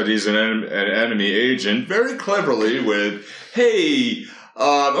determines that he's an enemy agent very cleverly with, hey...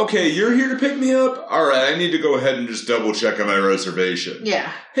 okay, you're here to pick me up? Alright, I need to go ahead and just double check on my reservation.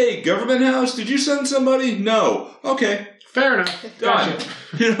 Yeah. Hey, Government House, did you send somebody? No. Okay. Fair enough. Done.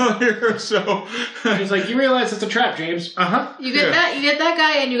 Gotcha. So... He's like, you realize it's a trap, James. Uh-huh. You get that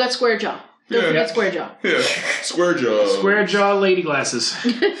guy, and you got Square Jaw. Don't forget Square Jaw. Yeah, Square Jaw. Square Jaw lady glasses.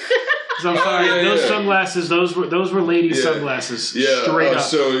 I'm sorry, those sunglasses, those were lady sunglasses. Yeah, straight up.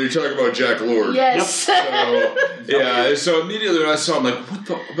 So you're talking about Jack Lord. Yes. Yep. So immediately when I saw him, like, what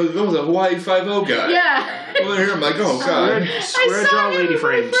the? But that was a Hawaii 5-0 guy. Yeah. Over here, I'm like, oh, God. Square Jaw lady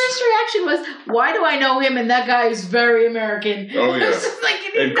frames. My first reaction was, why do I know him? And that guy is very American. Oh, yeah. It's just like,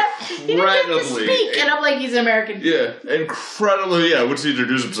 he didn't have to speak. And I'm like, he's American. Yeah, incredibly, once he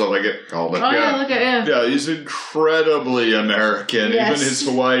introduced himself, I get called it. Oh, yeah, look at him. Yeah, he's incredibly American. Yes. Even his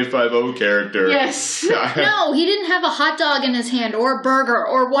Hawaii 5-0 character. Yes. No, he didn't have a hot dog in his hand or a burger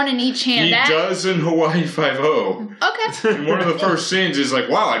or one in each hand. He does in Hawaii 5-0. Okay. In one of the first scenes, he's like,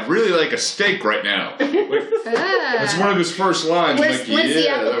 wow, I'd really like a steak right now. That's one of his first lines. When's the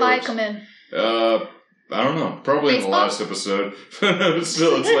apple pie come in? I don't know. Probably in the last episode.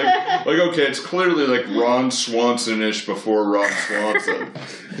 Still, it's like, okay, it's clearly like Ron Swanson-ish before Ron Swanson.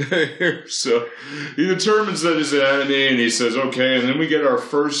 So he determines that he's an enemy, and he says, okay, and then we get our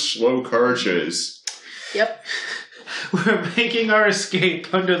first slow car chase. Yep. We're making our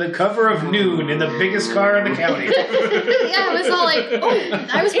escape under the cover of noon in the biggest car in the county. Yeah, I was all like,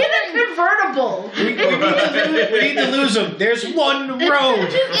 I was in a convertible. We need to lose him. There's one road.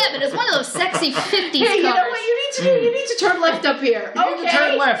 Yeah, but it's one of those sexy 50s cars. You know what you need to do? You need to turn left up here. You need to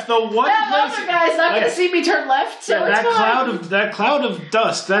turn left. The one that place... other guy's not going to see me turn left, so it's fine. That cloud of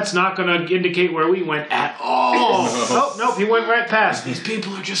dust, that's not going to indicate where we went at all. Oh, nope, he went right past. These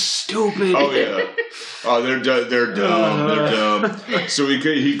people are just stupid. Oh, yeah. Oh, they're dumb. They're dumb. So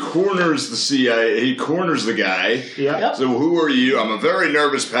he corners the CIA. He corners the guy. Yep. So who are you? I'm a very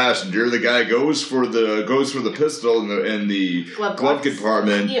nervous passenger. The guy goes for the pistol in the glove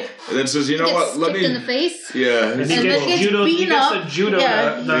compartment, and then says, "You know what? Let me in the face." Yeah, Yeah. And he And gets then gets judo. He beaten gets up. the judo,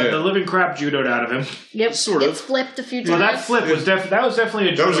 Yeah. the living crap judoed out of him. Yep. Sort Gets of. flipped a few times. Well, that flip was that was definitely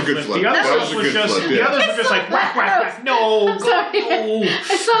a judo That was a good flip. The other That was stuff a was good just flip, the yeah. others were just like whack whack whack. No, I'm sorry. no.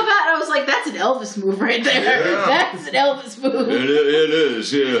 I saw that and I was like, that's an Elvis move right there. Yeah. That's an Elvis move. It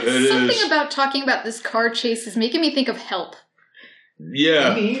is, yeah, it is. Something about talking about this car chase is making me think of Help.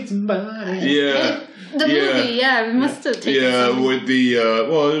 Yeah. Need somebody. Yeah. The movie, yeah, it must have taken Yeah, some- with the,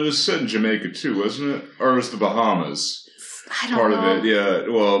 well, it was set in Jamaica too, wasn't it? Or it was the Bahamas? I don't Part know. of it,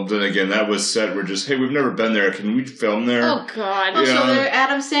 yeah. Well, then again, that was set, we're just, hey, we've never been there, can we film there? Oh, God. Oh, Yeah. so they're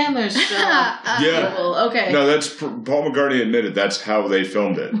Adam Sandler's film. Yeah. People. Okay. No, that's, Paul McCartney admitted that's how they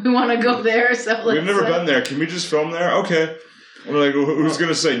filmed it. We want to go there, so let's... We've never been there, can we just film there? Okay. I'm like, who's going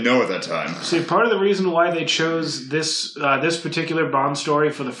to say no at that time? See, part of the reason why they chose this particular Bond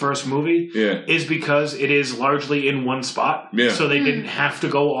story for the first movie is because it is largely in one spot. Yeah. So they didn't have to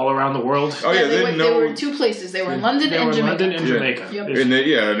go all around the world. Oh, yeah, they know. were in two places. They were in London They and were in Jamaica. London and Yeah. Jamaica. Yep. And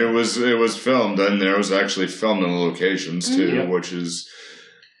it was filmed, and there was actually filmed in the locations too, Mhm. which is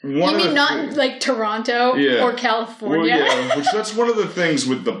You one of mean the not in, like Toronto Yeah. or well, California? yeah, which that's one of the things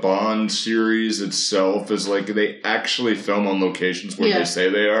with the Bond series itself is like they actually film on locations where Yeah. they say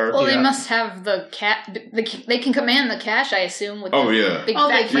they are. Well, they Yeah. must have they can command the cash, I assume, with Oh, the yeah. big Oh,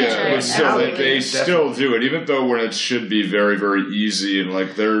 fat they can. Yeah, but franchise. still, Absolutely. they still do it, even though when it should be very, very easy and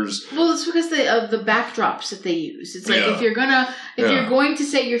like there's Well, it's because of the backdrops that they use. It's like Yeah. if you're going to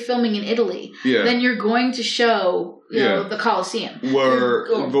say you're filming in Italy, yeah. then you're going to show Yeah. the Colosseum. Where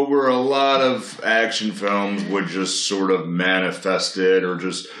a lot of action films would just sort of manifest it or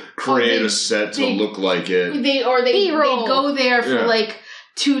just create they- a set to they- look like it. They B-roll. go there for Yeah. like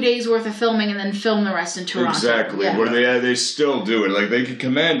 2 days worth of filming and then film the rest in Toronto. Exactly. Yeah. Where they still do it. Like they can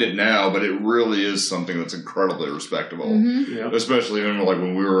command it now, but it really is something that's incredibly respectable. Mhm. Yeah. Especially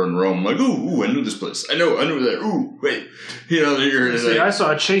when we were in Rome, like, ooh, I knew this place. I know that. Ooh, wait. You're See, I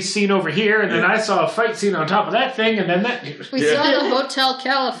saw a chase scene over here, and then I saw a fight scene on top of that thing, and then that. We Yeah. saw the Hotel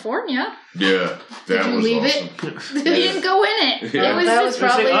California. yeah, that Did you was leave awesome. We didn't go in it. Yeah. It was That just was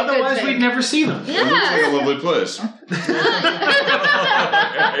probably a good Otherwise, thing. we'd never seen them. It looks like a yeah. lovely place.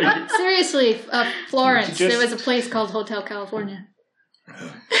 Seriously, Florence. Just- There was a place called Hotel California.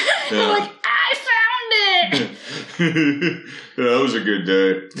 Yeah. Like, I found it. Yeah, that was a good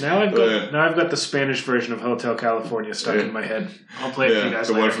day. Now I've got the Spanish version of Hotel California stuck in my head. I'll play it for you Yeah, guys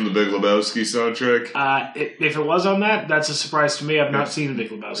the later. one from the Big Lebowski soundtrack. If it was on that, that's a surprise to me. I've not seen Big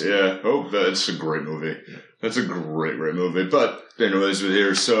Lebowski. Yeah. Oh, that's a great movie. That's a great movie. But anyways, we're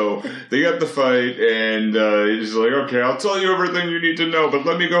here. So they got the fight, and he's like, "Okay, I'll tell you everything you need to know, but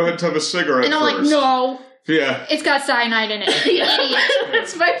let me go ahead and have a cigarette And I'm like, first." no, Yeah. it's got cyanide in it. Idiot.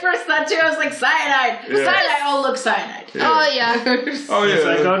 That's my first thought too. I was like, cyanide. Yeah. Cyanide. Oh, look, cyanide. Yeah. Oh yeah. Oh It's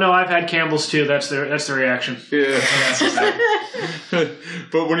like, yeah. oh no, I've had Campbell's too. That's the reaction. Yeah.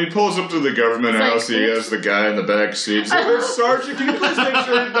 But when he pulls up to the government It's like, house, he has the guy in the back seat. He's like, "Hey, Sergeant, can you please make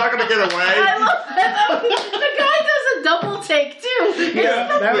sure he's not going to get away?" I love that. The guy does a double take too. Yeah,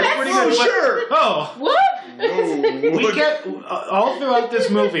 that was pretty Oh, good. sure. Oh, What? Oh, we kept all throughout this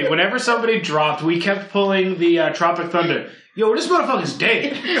movie. Whenever somebody dropped, we kept pulling the Tropic Thunder. Yo, this motherfucker's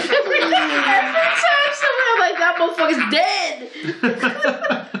dead. Every time someone, I'm like, that motherfucker's dead.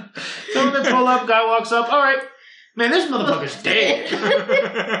 So they pull up, guy walks up. All right, man, this motherfucker's dead.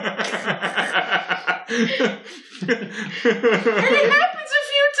 And it happens a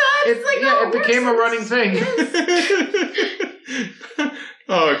few times. It's like, oh, it became a running thing.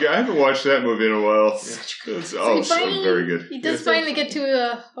 Oh, okay. I haven't watched that movie in a while. It's he finally- very good. He does Yeah. finally get to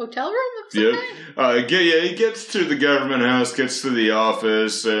a hotel room of some Yep. kind? He gets to the government house, gets to the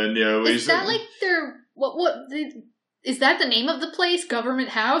office, and Is that like their is that the name of the place? Government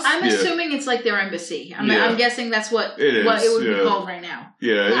House? I'm Yeah. assuming it's like their embassy. Yeah. I'm guessing that's what It is, it would yeah. be called right now.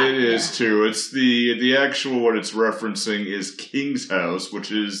 Yeah, it is too. It's the actual what it's referencing is King's House, which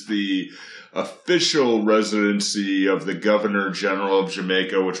is the official residency of the Governor General of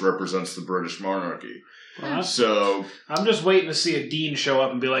Jamaica, which represents the British monarchy. Well, So I'm just waiting to see a dean show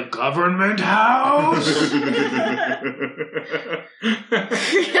up and be like, "Government house."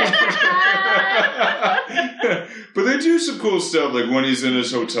 But they do some cool stuff, like when he's in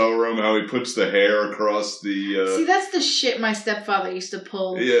his hotel room, how he puts the hair across the. See, that's the shit my stepfather used to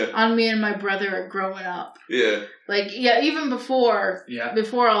pull Yeah. on me and my brother growing up. Yeah. Like, yeah, even before Yeah.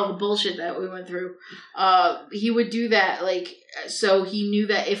 all the bullshit that we went through, he would do that, like, so he knew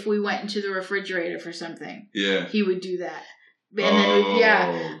that if we went into the refrigerator for something, Yeah. he would do that. And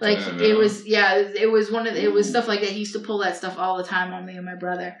then, like, it was stuff like that. He used to pull that stuff all the time on me and my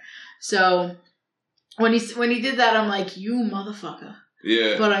brother. So, when he did that, I'm like, you motherfucker.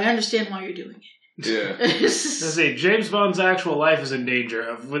 Yeah. But I understand why you're doing it. Yeah. Let's see. James Bond's actual life is in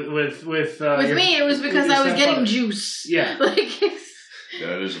danger. With me, it was because I was getting juice. Yeah.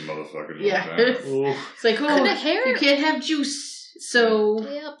 That is a motherfucking yeah. It's like, hair? You can't have juice. So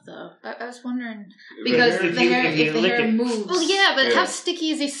way up though. I was wondering because if the hair moves. Well, yeah, but how sticky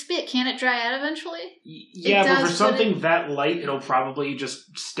is his spit? Can it dry out eventually? Yeah, but for something that light, it'll probably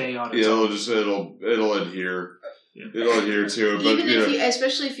just stay on its own. It'll adhere. Yeah. It'll adhere to it. Even if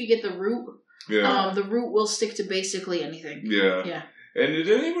especially if you get the root, the root will stick to basically anything. Yeah. Yeah. And did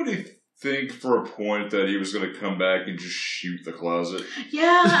anybody think for a point that he was going to come back and just shoot the closet?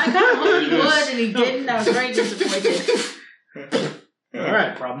 Yeah, I kind of hoped he would, and he didn't. I was very disappointed.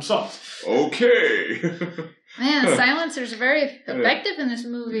 Alright, problem solved. Okay. Man, silencers are very effective in this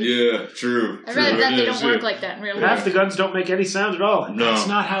movie. Yeah, true. I read that they don't work like that in real life. Half the guns don't make any sound at all. No. That's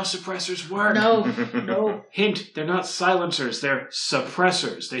not how suppressors work. No. Hint, they're not silencers, they're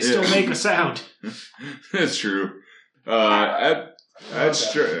suppressors. They still make a sound. That's true.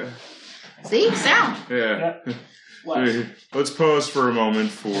 That's true. See? Sound. Yeah. Let's pause for a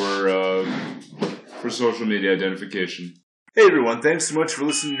moment for social media identification. Hey everyone, thanks so much for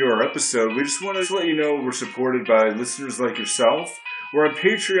listening to our episode. We just wanted to let you know we're supported by listeners like yourself. We're on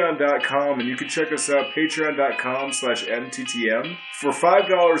Patreon.com, and you can check us out, patreon.com/MTTM. For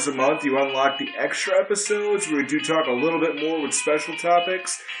 $5 a month, you unlock the extra episodes where we do talk a little bit more with special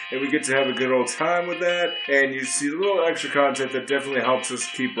topics, and we get to have a good old time with that. And you see a little extra content that definitely helps us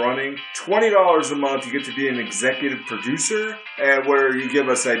keep running. $20 a month, you get to be an executive producer, and where you give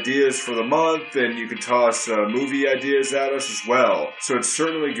us ideas for the month, and you can toss movie ideas at us as well. So it's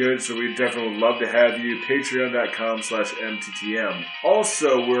certainly good, so we definitely would love to have you. Patreon.com/MTTM.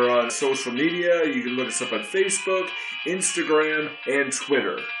 Also, we're on social media. You can look us up on Facebook, Instagram, and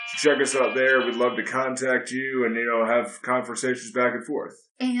Twitter. So check us out there. We'd love to contact you and, have conversations back and forth.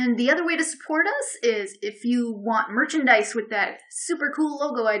 And the other way to support us is if you want merchandise with that super cool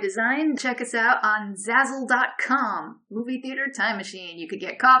logo I designed, check us out on Zazzle.com. Movie Theater Time Machine. You could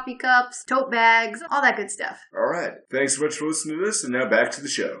get coffee cups, tote bags, all that good stuff. All right. Thanks so much for listening to this, and now back to the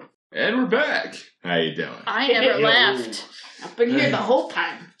show. And we're back. How you doing? I never left. I've been here the whole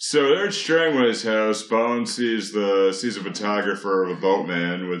time. So they're at Strangway's house. Bond sees a photographer of a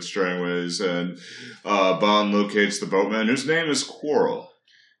boatman with Strangways, and Bond locates the boatman, whose name is Quarrel.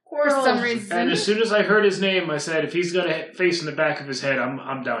 For some reason. And as soon as I heard his name, I said, if he's got a face in the back of his head,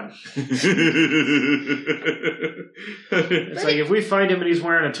 I'm done. It's like, if we find him and he's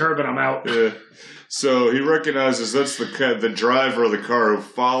wearing a turban, I'm out. Yeah. So he recognizes that's the driver of the car who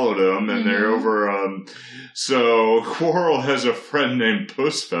followed him, and they're over. So Quarrel has a friend named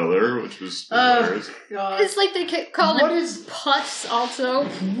Pussfeller, which was hilarious. God. It's like they called him Puss also.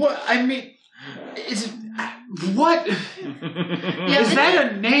 What? I mean, what? Yeah, is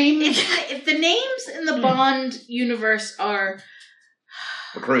that a name? If the names in the Bond universe are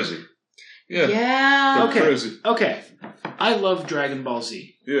crazy. Yeah. Okay. Crazy. Okay. I love Dragon Ball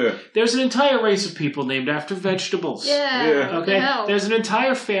Z. Yeah. There's an entire race of people named after vegetables. Yeah. Okay. Hell. There's an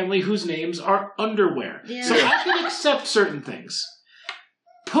entire family whose names are underwear. Yeah. So I can accept certain things.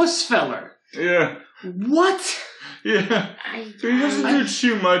 Pussfeller. Yeah. What? Yeah. So he doesn't do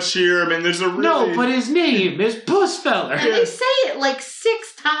too much here. I mean, there's a really... No, but his name is Pussfeller. And they say it like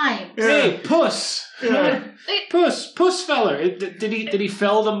 6 times. Yeah. Hey, Puss. Yeah. Pussfeller. Did he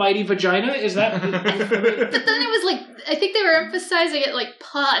fell the mighty vagina? Is that? But then it was like, I think they were emphasizing it like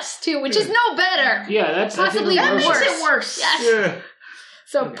pus too, which is no better. Yeah, that's possibly That worse. makes it worse. Yes. Yeah.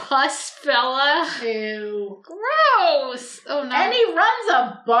 So Puss fella. Ew. Gross. Oh no. And he runs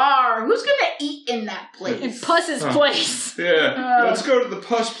a bar. Who's gonna eat in that place? In Puss's place. Yeah. Let's go to the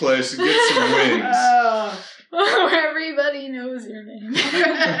Puss place and get some wings. Where everybody knows your name.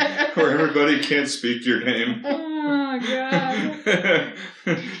 Where everybody can't speak your name. Oh god.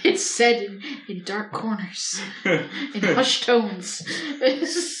 It's said in dark corners, in hushed tones.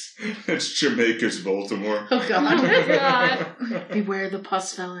 It's Jamaica's Baltimore. Oh god. Oh god. Beware the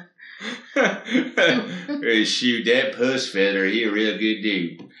Puss fella. Hey, shoot, that Puss fella, he a real good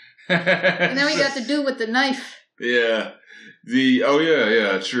dude. And then we got to do with the knife. Yeah.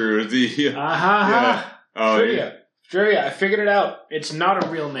 True. Aha. Oh, Sure, yeah, I figured it out. It's not a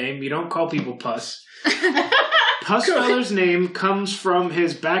real name. You don't call people Puss. Pussfeller's name comes from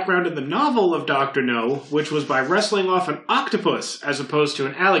his background in the novel of Dr. No, which was by wrestling off an octopus as opposed to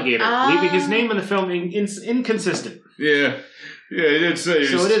an alligator, leaving his name in the film inconsistent. Yeah. Yeah, he did say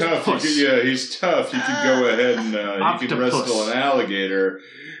he's tough. He's tough. You can go ahead and you can wrestle an alligator.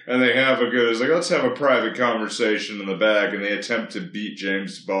 and they have let's have a private conversation in the back, and they attempt to beat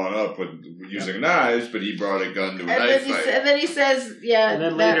James Bond up using knives, but he brought a gun to a knife fight. And then he says, and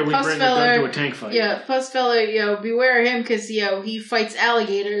then later we bring the gun to a tank fight. Yeah, Pussfeller, beware of him, because, he fights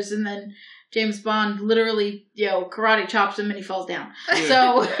alligators, and then James Bond literally, karate chops him and he falls down. Yeah.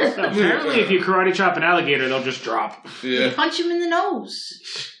 So apparently, if you karate chop an alligator, they'll just drop. Yeah. You punch him in the nose.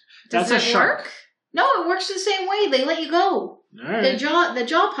 That's a shark. Work? No, it works the same way. They let you go. Right. The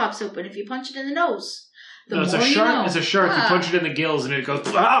jaw pops open if you punch it in the nose. It's a shark. It's a shark. You punch it in the gills and it goes.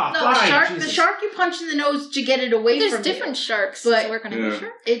 The shark you punch in the nose to get it away from you. There's different sharks. Does it work on every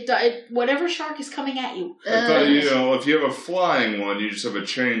shark? It whatever shark is coming at you. I thought if you have a flying one, you just have a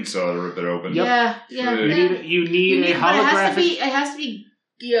chainsaw to rip it open. Yep. Yeah. You need a holographic. It has to be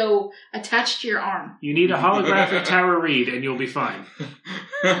attached to your arm. You need a holographic Tara Reid, and you'll be fine.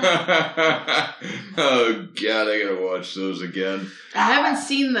 Oh God, I gotta watch those again. I haven't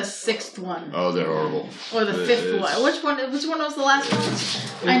seen the 6th one. Oh, they're horrible. Or the 5th one. Which one was the last one?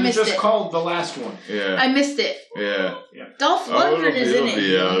 I missed it. It was just called The Last One. Yeah. I missed it. Yeah. Dolph Lundgren is in it. It'll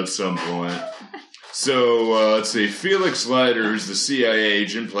be out at some point. So, let's see. Felix Leiter is the CIA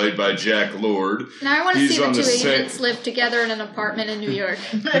agent played by Jack Lord. Now I want to see the two agents live together in an apartment in New York.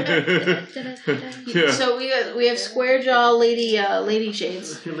 Yeah. So we have square jaw lady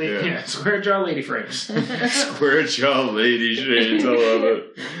shades. Square jaw lady frames. Square jaw lady shades. I love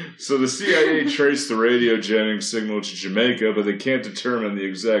it. So the CIA traced the radio jamming signal to Jamaica, but they can't determine the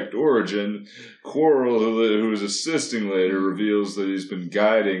exact origin. Quarrel, who is assisting Leiter, reveals that he's been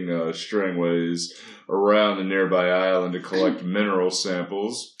guiding Strangways around the nearby island to collect mineral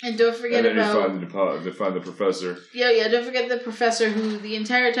samples. And don't forget they find the professor. Yeah, don't forget the professor who the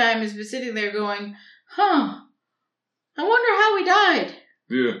entire time has been sitting there going, I wonder how he died.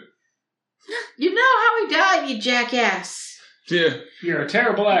 Yeah. You know how he died, you jackass. Yeah. You're a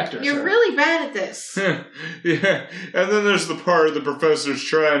terrible actor. You're really bad at this. Yeah. And then there's the part the professor's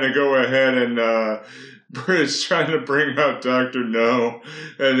trying to go ahead and is trying to bring out Dr. No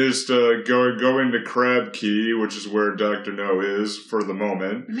and is going to Crab Key, which is where Dr. No is for the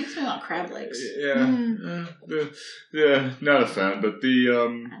moment. It makes me want crab legs. Yeah. Yeah, not a fan, but he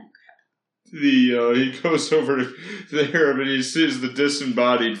goes over to there, but he sees the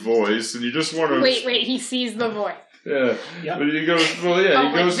disembodied voice, and you just want to... Wait, he sees the voice. Yeah, yep. But he goes. Well,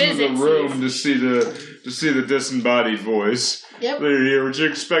 yeah, he goes into the room to see the disembodied voice. Yep. Here, would you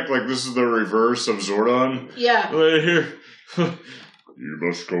expect this is the reverse of Zordon? Yeah. Here, you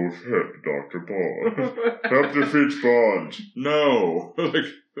must go ahead, Dr. Bond. Help defeat Bond. No.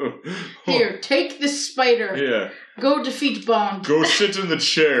 Here, take this spider. Yeah. Go defeat Bond. Go sit in the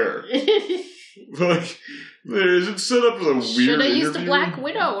chair. Is it set up with a weird Should have used the Black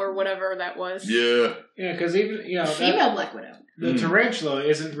Widow or whatever that was. Yeah. Yeah, because even female Black Widow. The tarantula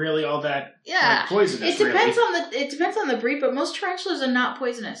isn't really all that poisonous. It depends on the breed, but most tarantulas are not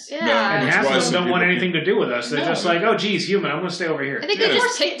poisonous. Yeah. No, and half of them don't want anything to do with us. They're just like, oh, geez, human, I'm going to stay over here. I think they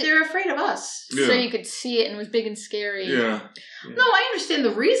just they're afraid of us. Yeah. So you could see it and it was big and scary. Yeah. No, I understand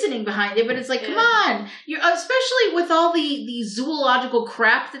the reasoning behind it, but it's like, come on, especially with all the zoological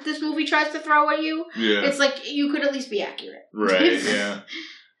crap that this movie tries to throw at you. Yeah. It's like you could at least be accurate, right? Yeah,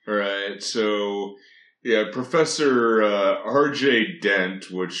 right. So, yeah, Professor R.J.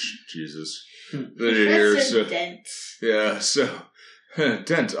 Dent, which Jesus, Professor Dent. Yeah, so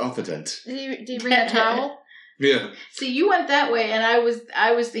Dent, Arthur Dent. Did he bring a towel? Yeah. So you went that way, and I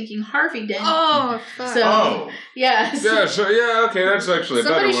was thinking Harvey Dent. Oh, fuck. So, yeah. Yeah. So okay, that's actually a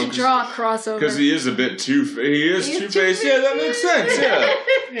better one. Somebody should draw a crossover because he is a bit two-faced. Yeah, that makes sense.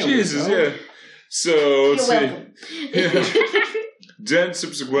 Yeah. Jesus. Yeah. So let's see. Yeah. Dent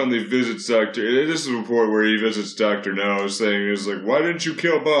subsequently visits Dr. This is a report where he visits Dr. No, saying, he's like, why didn't you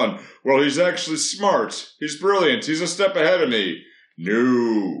kill Bond? Well, he's actually smart. He's brilliant. He's a step ahead of me.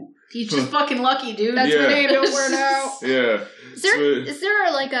 No. He's just fucking lucky, dude. That's what they don't wear now. Yeah. Is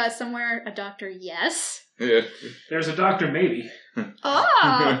there somewhere a Dr. Yes? Yeah. There's a Dr. Maybe.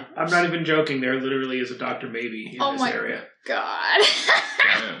 Oh. I'm not even joking. There literally is a Dr. Maybe in this area. God.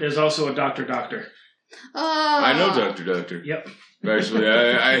 There's also a Dr. Doctor. Oh. I know Dr. Doctor. Yep. Actually,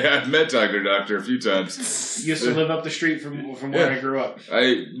 I've met Dr. Doctor a few times. Used to live up the street from where I grew up.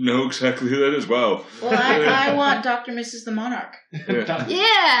 I know exactly who that is. Wow. Well, I want Dr. Mrs. the Monarch.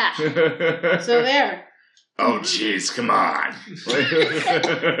 Yeah. So there. Oh, jeez, come on. Well,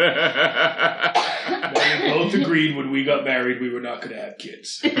 we both agreed when we got married we were not going to have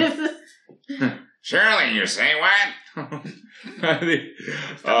kids. Shirley, you say what?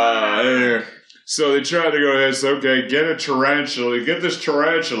 So they tried to go ahead and say, okay, get a tarantula, get this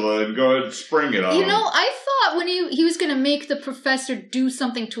tarantula and go ahead and spring it on him. I thought when he was going to make the professor do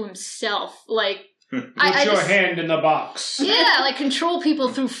something to himself, like... Put your hand in the box. Yeah, like control people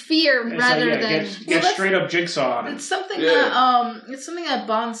through fear rather than... Get straight up Jigsaw on him. It's something that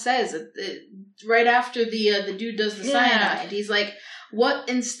Bond says right after the dude does the cyanide. He's like,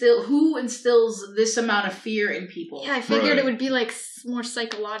 who instills this amount of fear in people? Yeah, I figured it would be like more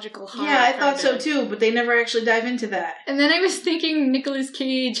psychological horror. Yeah, I thought so too, but they never actually dive into that. And then I was thinking Nicolas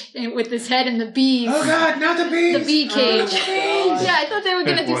Cage with his head in the bees. Oh God, not the bees! The bee cage. Oh, yeah, I thought they were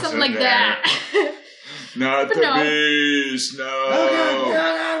going to do something like that. Not the bees, no.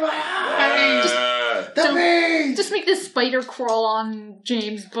 Just make this spider crawl on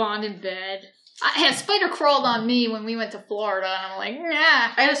James Bond in bed. I had a spider crawled on me when we went to Florida, and I'm like,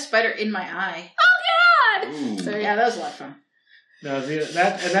 nah. I had a spider in my eye. Oh, God! Ooh. So, yeah, that was a lot of fun. No,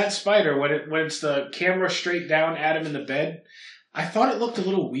 that spider, when it's the camera straight down at him in the bed, I thought it looked a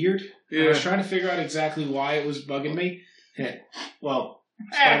little weird. Yeah. I was trying to figure out exactly why it was bugging me. Well,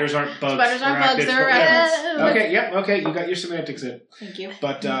 spiders aren't bugs. Spiders aren't bugs, they're rabbits. Okay, yep, okay, you got your semantics in. Thank you.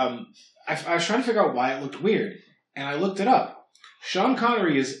 But I was trying to figure out why it looked weird, and I looked it up. Sean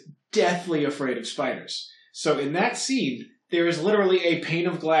Connery is deathly afraid of spiders. So in that scene, there is literally a pane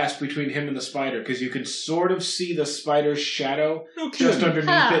of glass between him and the spider, because you can sort of see the spider's shadow just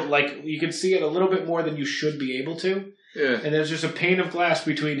underneath it. Like, you can see it a little bit more than you should be able to. Yeah. And there's just a pane of glass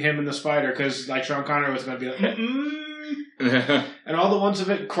between him and the spider, because like Sean Connery was going to be like, and all the ones of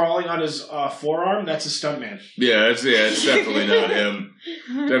it crawling on his forearm, that's a stuntman. Yeah, it's definitely not him.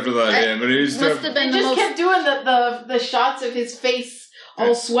 Definitely not him. And he's kept doing the shots of his face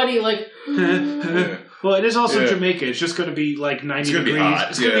all sweaty, like. Well, it is also Jamaica. It's just going to be like 90 degrees.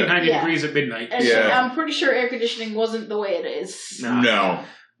 It's going to be 90 degrees at midnight. And I'm pretty sure air conditioning wasn't the way it is. No.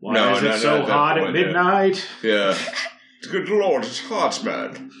 Why is it so hot at midnight? Yeah. Good Lord, it's hot,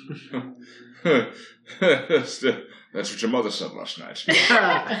 man. That's what your mother said last night.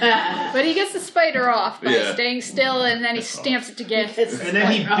 But he gets the spider off by staying still, and then he stamps it together. And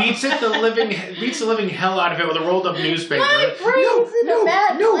then he beats the living hell out of it with a rolled up newspaper. My brain's in a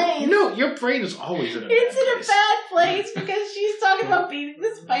bad place. No, your brain is always in a bad place. It's in a bad place because she's talking about beating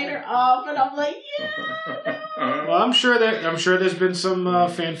the spider off, and I'm like, yeah. Well, I'm sure there's been some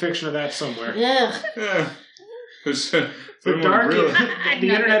fan fiction of that somewhere. Yeah. The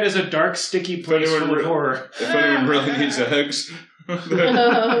internet is a dark, sticky place full of horror. If anyone really needs eggs,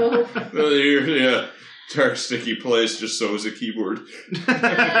 dark, sticky place just so is a keyboard.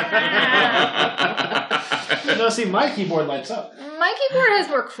 No, see, my keyboard lights up. My keyboard has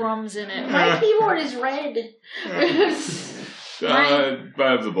more crumbs in it. My keyboard is red. I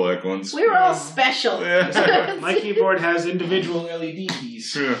have the black ones. We're all special. My keyboard has individual LED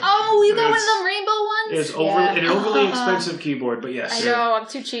keys. Oh, you got one of them rainbow ones? It's an overly expensive keyboard, but yes. I know, I'm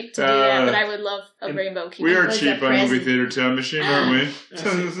too cheap to do that, but I would love a rainbow keyboard. We are cheap on Movie Theater Time Machine, aren't we?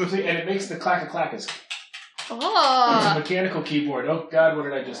 And it makes the clack-a-clackas. Oh. It's a mechanical keyboard. Oh, God, what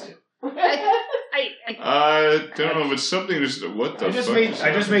did I just do? I don't know, but something just... What the fuck?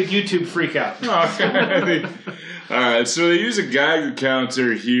 I just made YouTube freak out. Alright, so they use a Geiger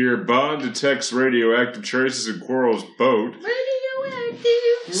counter here. Bond detects radioactive traces in Quarrel's boat.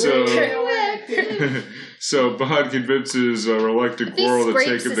 Radioactive. So Bond convinces a reluctant Quarrel to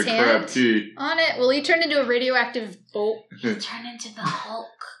take him the crab key. On it, will he turn into a radioactive boat? He'll turn into the Hulk.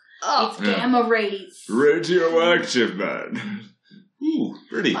 Oh. It's gamma rays. Radioactive, man. Ooh,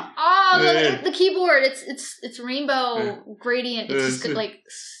 pretty. The keyboard. It's rainbow gradient. It's just good, like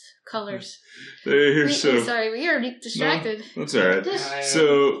colors. Sorry, we are distracted. No, that's all right.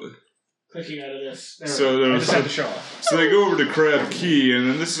 So clicking out of this. I just had to show off. So they go over to Crab Key, and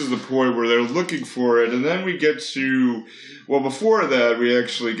then this is the point where they're looking for it, and then we get to. Well, before that, we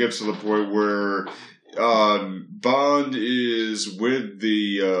actually get to the point where Bond is with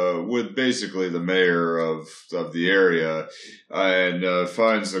basically the mayor of the area, and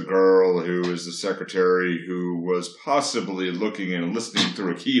finds the girl who is the secretary who was possibly looking and listening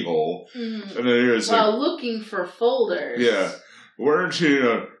through a keyhole. Mm-hmm. And then here's looking for folders. Yeah. Why don't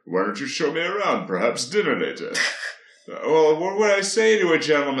you show me around? Perhaps dinner later. Well, what would I say to a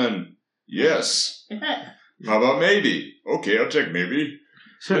gentleman? Yes. How about maybe? Okay, I'll take maybe.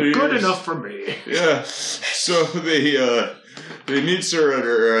 Good enough for me. Yeah. So he meets her at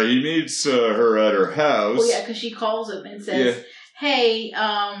her. He meets her at her house. Oh yeah, because she calls him and says, "Hey,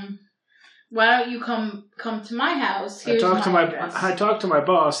 why don't you come to my house? Here's I talked to my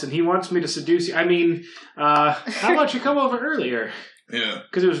boss, and he wants me to seduce you. I mean, how about you come over earlier?" Yeah.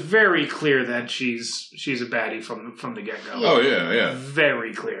 Because it was very clear that she's a baddie from the get-go. Oh, yeah.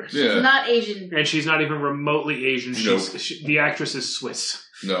 Very clear. Yeah. She's not Asian. And she's not even remotely Asian. Nope. The actress is Swiss.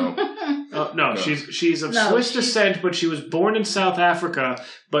 No. No, she's of Swiss descent, but she was born in South Africa,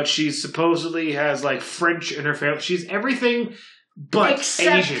 but she supposedly has, like, French in her family. She's everything but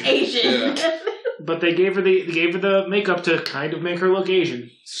Except Asian. Yeah. But they gave her the makeup to kind of make her look Asian.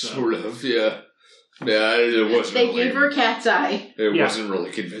 So. Sort of, yeah. Yeah, it wasn't. They really, gave her cat's eye. It wasn't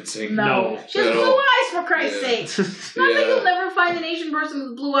really convincing. No. She has blue eyes, for Christ's sake. Not that you'll never find an Asian person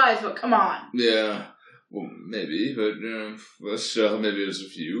with blue eyes, but come on. Yeah. Well, maybe, but maybe there's a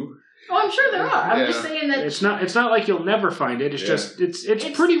few. Oh, I'm sure there are. I'm just saying that it's not like you'll never find it. It's just it's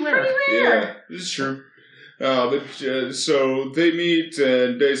pretty rare. Yeah, it's true. So they meet,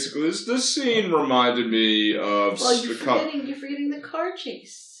 and basically this scene reminded me of. Well, you're forgetting the car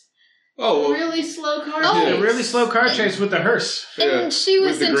chase. Oh, really slow car chase. chase. A really slow car chase with the hearse. And she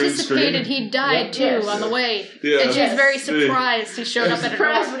was anticipated he died too on the way. Yeah. And she was very surprised he showed up at her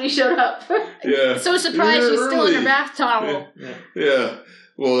door. Surprised when he showed up. Yeah. So surprised she's still in her bath towel. Yeah.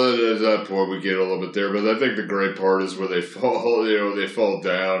 Well, at that point we get a little bit there, but I think the great part is where they fall. They fall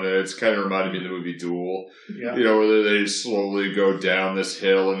down, and it's kind of reminded me of the movie Duel. Yeah. Where they slowly go down this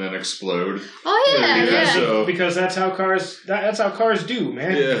hill and then explode. Oh yeah, because that's how cars do,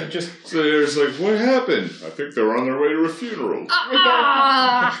 man. Yeah. So there's like, what happened? I think they're on their way to a funeral.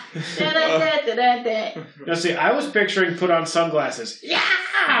 Now see, I was picturing put on sunglasses. Yeah.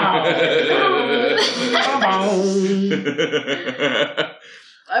 Come on.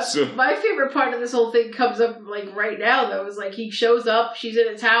 My favorite part of this whole thing comes up like right now though. Is like he shows up, she's in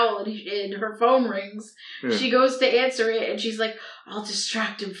a towel, and her phone rings. Yeah. She goes to answer it, and she's like, "I'll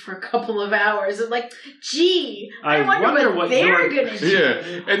distract him for a couple of hours." And like, gee, I wonder what they're gonna do. Yeah,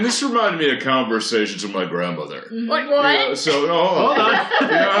 and this reminded me of conversations with my grandmother. Mm-hmm. What? Hold on.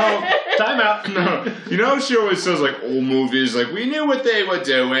 Time out. No, she always says like old movies, like we knew what they were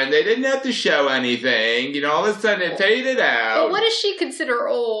doing. They didn't have to show anything. All of a sudden it faded out. But what does she consider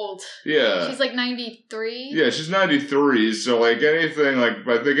old? Yeah, she's like 93. Yeah, she's 93. So like anything, like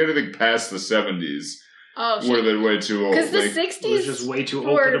I think anything past the 70s. Would have been way too old. Because the 60s was just way too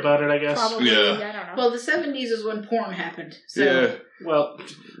open about it, I guess. Probably, I don't know. Well, the 70s is when porn happened. So. Yeah. Well,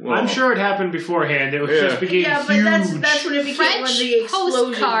 I'm sure it happened beforehand. It was just became huge. But that's when it became French the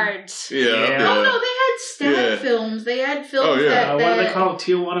explosion. Postcards. Yeah. Oh no, they had stab films. They had films that what do they call them?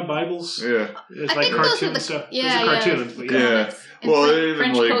 Tijuana Bibles? Yeah. It's like cartoon stuff. Yeah, those are cartoons, but yeah. Well, even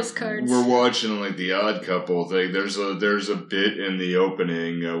French like postcards. We're watching like the Odd Couple thing. There's a bit in the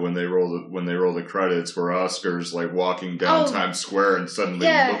opening when they roll the credits where Oscar's like walking down Times Square and suddenly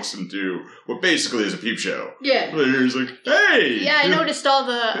looks into what basically is a peep show. Yeah, he's like, "Hey!" Yeah, I noticed all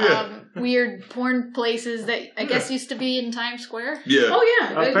the weird porn places that I guess used to be in Times Square. Yeah. Oh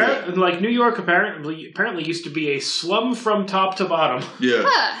yeah. Like New York apparently used to be a slum from top to bottom. Yeah.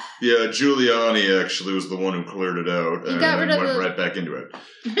 Yeah, Giuliani actually was the one who cleared it out and went right back into it.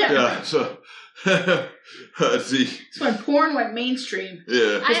 Yeah, so it's when porn went mainstream.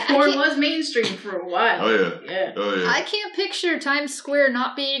 Yeah, because porn was mainstream for a while. Oh yeah. I can't picture Times Square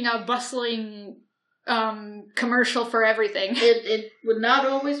not being a bustling commercial for everything. It would not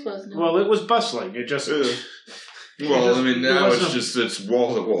always was. No. Well, it was bustling. It just. Well, I mean, now it's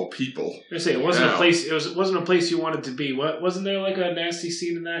wall to wall people. I say it wasn't a place. It wasn't a place you wanted to be. What wasn't there like a nasty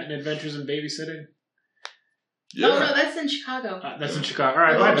scene in that in Adventures in Babysitting? Yeah. Oh no, that's in Chicago. That's in Chicago. All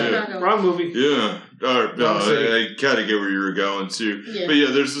right, my bad. Wrong movie. Yeah. All right, I kind of get where you were going to. Yeah. But yeah,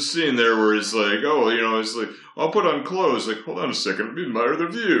 there's a scene there where it's like, it's like, I'll put on clothes. Like, hold on a second, let me admire the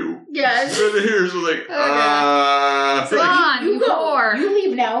view. Yeah. And here's like, you go. You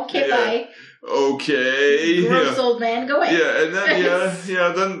leave now. Okay, bye. Okay. Gross old man, go ahead. Yeah, and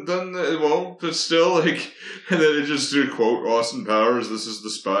then then but still like, and then it just quote Austin Powers. This is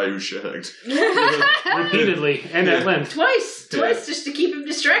the spy who shagged. Repeatedly and at length. Twice, just to keep him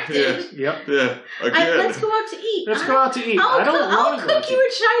distracted. Yeah. Again. Let's go out to eat. I'll cook you a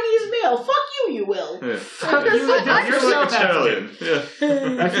Chinese meal. Fuck you will. Yeah. Fuck you. You're like Italian. Yeah.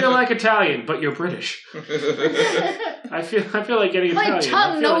 I feel like Italian, but you're British. I feel like getting my Italian.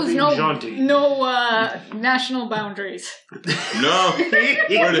 tongue knows jaunty. no national boundaries. No.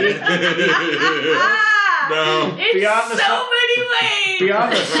 No. It's many ways.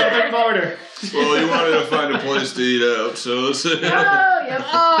 Beyond the southern border. Well, you wanted to find a place to eat out, so let's... Yep.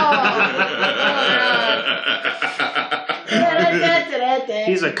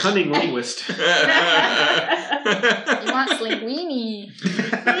 He's a cunning linguist. He wants linguine. He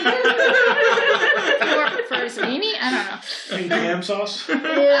prefers linguine? I don't know. And clam sauce.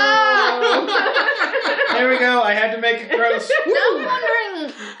 Oh. There we go. I had to make it gross. Now I'm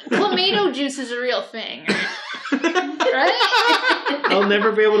wondering, clamato juice is a real thing, right? I'll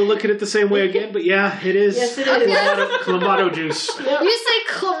never be able to look at it the same way again, but yeah, it is. Yes, it is. Clamato juice. You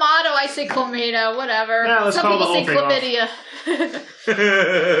say clamato, I say clamato, whatever. Yeah, let's Some call the people say whole thing chlamydia.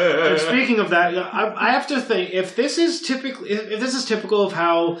 And speaking of that, I have to think if this is typical of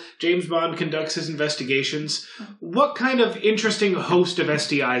how James Bond conducts his investigations, what kind of interesting host of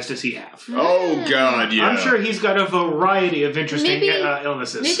STIs does he have? Oh God, yeah. I'm sure he's got a variety of interesting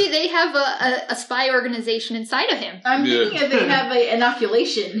illnesses. Maybe they have a spy organization inside of him. I'm thinking if they have an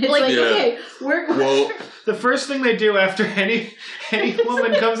inoculation. It's okay, Well, the first thing they do after any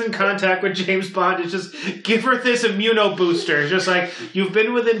woman comes in contact with James Bond is just give her this immuno booster. Just like, you've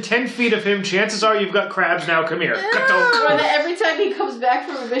been within 10 feet of him, chances are you've got crabs now, come here. Or that every time he comes back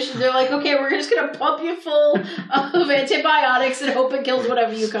from a mission, they're like, okay, we're just going to pump you full of antibiotics and hope it kills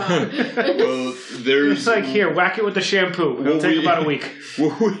whatever you caught. well, there's... It's like, here, whack it with the shampoo. It'll take about a week.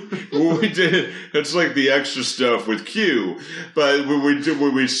 What we did, it's like the extra stuff with Q. But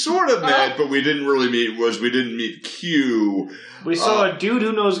what we sort of met, but we didn't really meet, we didn't meet Q. We saw a dude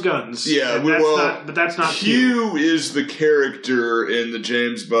who knows guns. Yeah, but that's not Q. is the character in the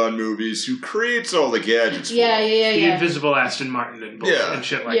James Bond movies who creates all the gadgets. The invisible Aston Martin and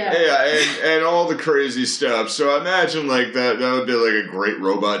shit like that. Yeah, and all the crazy stuff. So I imagine like that would be like a great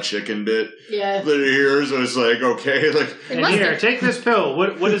Robot Chicken bit. Yeah. That he hears, and it's like, okay, like... And here, take this pill.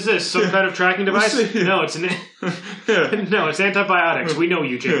 What is this? Some kind of tracking device? No, it's no, it's antibiotics. We know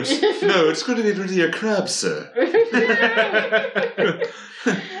you, James. No, it's going to get rid of your crabs, sir.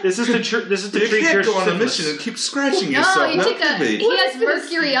 This is to treat your syphilis. You can't go on a mission and keep scratching yourself. No, he has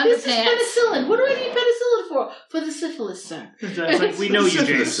mercury underpants. This is penicillin. What do I need penicillin for? For the syphilis, sir. It's like, we know you,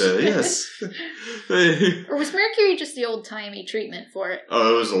 James. Sir, yes. Or was mercury just the old-timey treatment for it?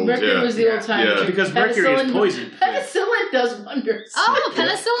 Oh, it was old, Mercury was the old time. Yeah. Because mercury is poison. Penicillin does wonders. Oh,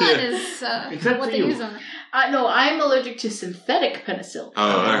 penicillin is what they use on it. No, I'm allergic to synthetic penicillin.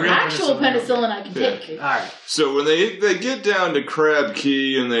 Oh, Actual penicillin I can take. All right. So when they get down to Crab Key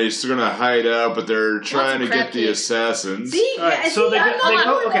and they're going to hide out, but they're trying to get the assassins. See, right, so they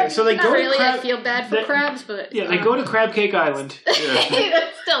go really, to Crab, I feel bad for crabs, but they go to Crab Cake Island,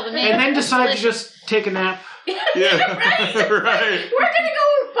 still the name. and then decide to just take a nap. Yeah, right. right. We're gonna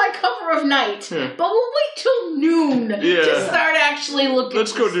go by cover of night, but we'll wait till noon to start actually looking.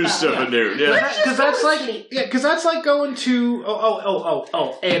 Let's go do stuff at noon. Yeah, because that's like going to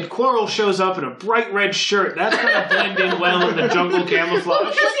and Quarrel shows up in a bright red shirt. That's gonna blend in well in the jungle camouflage. Well,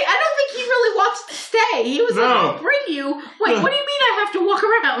 because I don't think he really wants to stay. He was like, "I'll bring you." Wait, what do you mean I have to walk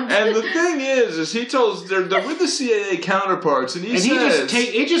around? And the thing is he tells they're with the CIA counterparts, and he says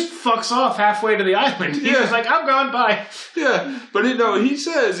he just fucks off halfway to the island. He's just like, I'm gone, bye. Yeah, but he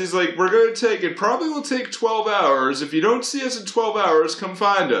says, he's like, we're going to take, it probably will take 12 hours. If you don't see us in 12 hours, come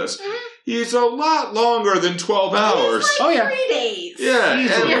find us. Mm-hmm. He's a lot longer than 12 hours. He's like 3 days. Yeah,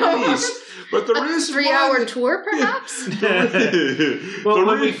 at least. But the reason 3-hour tour, perhaps? Well,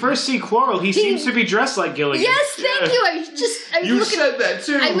 when we first see Quarrel, he seems to be dressed like Gilligan. Yes, thank you. Said that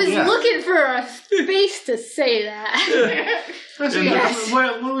too. I was looking for a space to say that.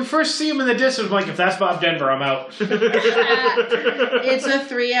 When we first see him in the distance, I'm like, if that's Bob Denver, I'm out. It's a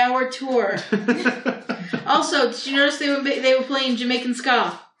 3-hour tour. Also, did you notice they were playing Jamaican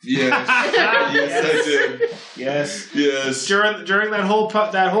ska? Yes. Yes, I did. Yes. During that whole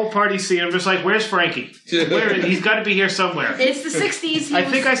party scene, I'm just like, where's Frankie? He's got to be here somewhere. It's the 60s. I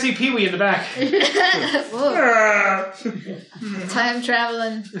think I see Pee-wee in the back. Time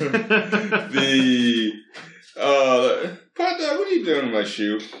traveling. Panda, what are you doing in my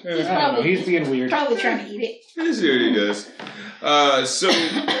shoe? He's being weird. Probably trying to eat it. Let's see what he does.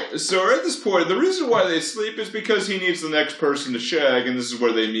 So at this point, the reason why they sleep is because he needs the next person to shag, and this is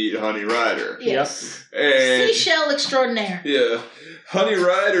where they meet Honey Rider. Yes. And, seashell extraordinaire. Yeah. Honey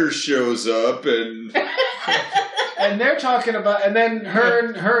Rider shows up, and and they're talking about, and then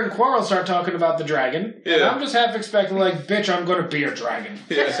her and Quarrel start talking about the dragon. Yeah. And I'm just half expecting, like, bitch, I'm going to be a dragon.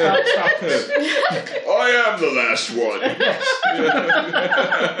 Yeah. Stop this. I am the last one.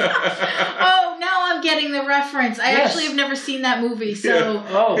 Oh, now I'm getting the reference. I actually have never seen that movie, so.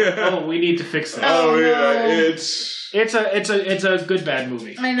 Oh, we need to fix this. Oh, yeah, it's a good bad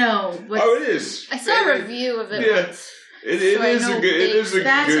movie. I know. It is. I saw a review of it once. It is a good okay,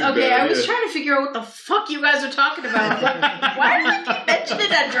 bad, I was trying to figure out what the fuck you guys are talking about. Why do they keep mentioning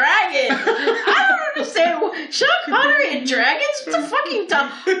a dragon? I don't understand. Sean Connery and dragons? It's a fucking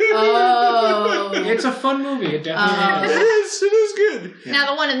tough. Oh. It's a fun movie. It definitely is. It is good.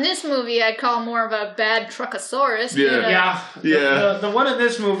 Now, the one in this movie I'd call more of a bad Truckosaurus. Yeah. The one in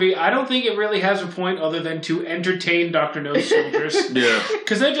this movie, I don't think it really has a point other than to entertain Dr. No's soldiers. Yeah.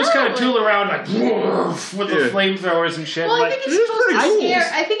 Because they just kind of tool around like with the flamethrovers and shit. Well, like, I think it's supposed to scare.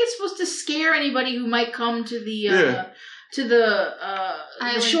 I think it's supposed to scare anybody who might come to the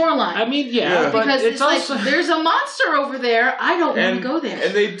shoreline. I mean, but because it's also like there's a monster over there. I don't want to go there.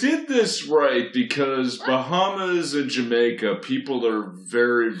 And they did this right because Bahamas and Jamaica, people are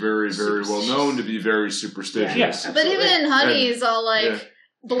very, very, very well known to be very superstitious. Yes, but even in Honey's all like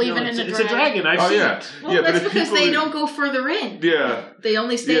believing in the dragon. It's a dragon. I've seen it. Well, that's because they don't go further in. Yeah. They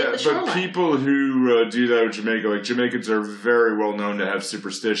only stay at the shoreline. But people who do that with Jamaica, like Jamaicans are very well known to have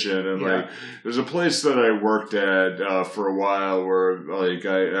superstition. And like, there's a place that I worked at for a while where like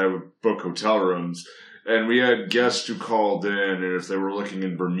I would book hotel rooms. And we had guests who called in, and if they were looking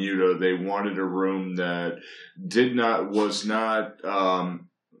in Bermuda, they wanted a room that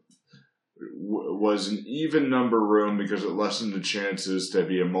was an even number room because it lessened the chances to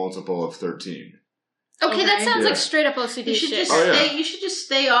be a multiple of 13. Okay, that sounds like straight up OCD you should shit. You should just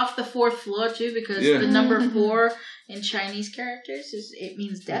stay off the 4th floor too, because the number 4 in Chinese characters it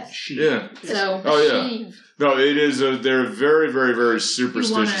means death. Yeah. So. No, it is. They're very, very, very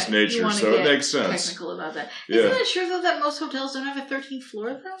superstitious nature, so it makes sense. Technical about that. Isn't it true though that most hotels don't have a 13th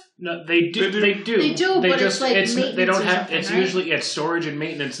floor though? No, they do. They do, but just, it's like they don't have. It's usually storage and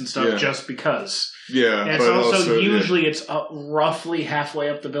maintenance and stuff just because. Yeah, and it's also usually it's roughly halfway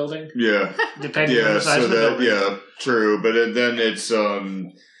up the building. Yeah, depending on the size of the building. Yeah, true. But then it's you're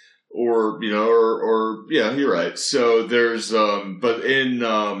right. So there's but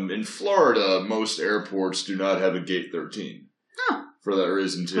in Florida, most airports do not have a gate 13. Oh. For that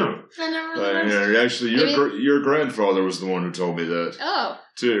reason too. I never realized. Actually, your grandfather was the one who told me that. Oh.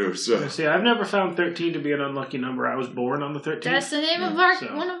 Too. So see, I've never found 13 to be an unlucky number. I was born on the 13th. That's the name of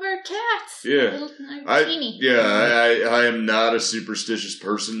one of our cats. Yeah. I am not a superstitious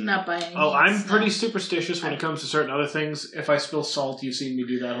person. Not by any means. Oh, I'm pretty superstitious when it comes to certain other things. If I spill salt, you've seen me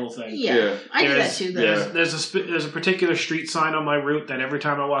do that whole thing. Yeah. I do that too, though. There's a particular street sign on my route that every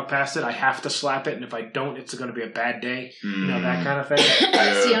time I walk past it, I have to slap it, and if I don't, it's going to be a bad day. You know, that kind of thing.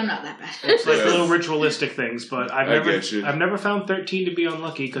 See, I'm not that bad. It's like little ritualistic things, but I've never found 13 to be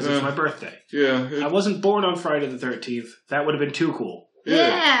unlucky because it's my birthday. Yeah. I wasn't born on Friday the 13th. That would have been too cool.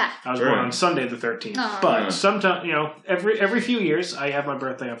 Yeah. I was born on Sunday the 13th. Aww. But sometimes, every few years, I have my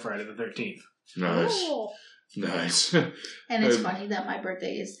birthday on Friday the 13th. Nice. Oh. Nice. And it's funny that my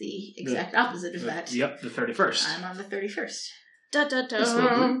birthday is the exact opposite of that. Yep, the 31st. I'm on the 31st. Da da da.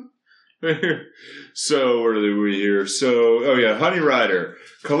 So, where are we here? So, Honey Rider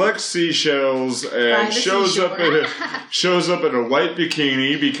collects seashells and shows up in a white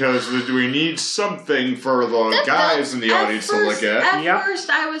bikini because we need something for the guys in the audience to look at. At first,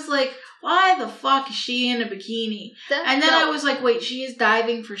 I was like, why the fuck is she in a bikini? And then I was like, wait, she is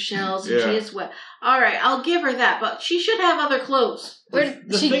diving for shells and she is wet. All right, I'll give her that, but she should have other clothes.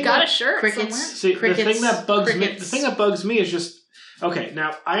 She got a shirt somewhere. See, the thing that bugs me is just. Okay,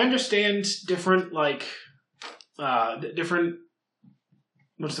 now I understand different, what's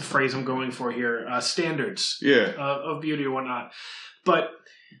the phrase I'm going for here? Standards of beauty or whatnot. But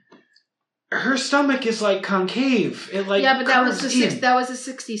her stomach is concave. It but that was a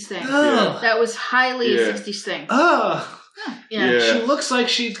 60s thing. That was highly a 60s thing. She looks like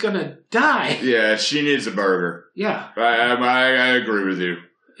she's gonna die. Yeah, she needs a burger. Yeah. I agree with you.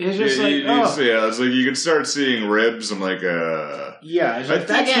 It's just it's like you can start seeing ribs. I'm like, yeah. I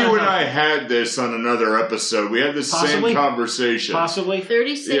think you and I had this on another episode. We had the same conversation. Possibly.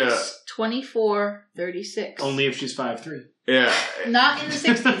 36, 24, 36. Only if she's 5'3". Yeah. Not in the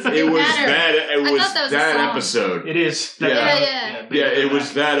 60s. It was that episode. It is. It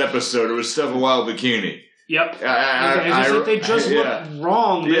was that episode. It was Stuff a Wild Bikini. Yep. They just look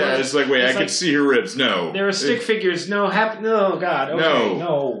wrong. It's like, wait, I can see her ribs. No. There are stick figures. No, God. Okay,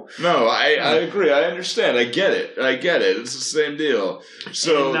 no, I agree. I understand. I get it. It's the same deal.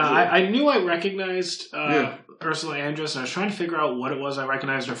 So I knew I recognized Ursula Andress, and I was trying to figure out what it was I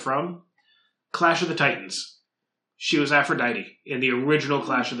recognized her from. Clash of the Titans. She was Aphrodite in the original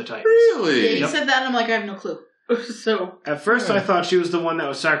Clash of the Titans. Really? Yeah, you said that, and I'm like, I have no clue. So at first I thought she was the one that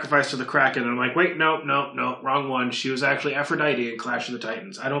was sacrificed to the Kraken, and I'm like, wait, no, wrong one. She was actually Aphrodite in Clash of the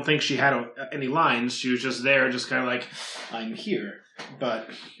Titans. I don't think she had any lines. She was just there, just kind of like, I'm here. But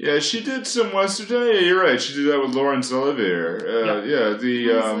yeah, she did some Western. Yeah, you're right. She did that with Laurence Olivier.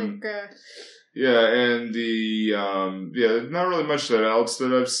 Not really much else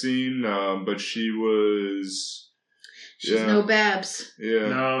that I've seen. But she was. She's no Babs. Yeah.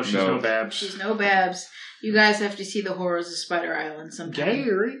 No, she's no Babs. She's no Babs. You guys have to see The Horrors of Spider Island sometime.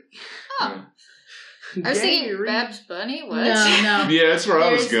 Gary. Oh. I was thinking Babs Bunny. What? No. Yeah, that's where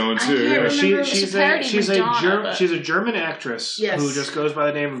I was going too. She's a German actress who just goes by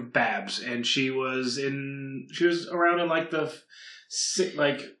the name of Babs, and she was around in like the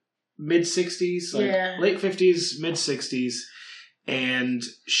mid 60s, late 50s, mid 60s, and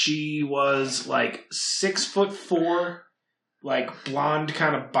she was like 6'4", like blonde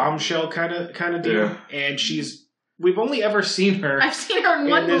kind of bombshell kind of deal, and we've only ever seen her. I've seen her in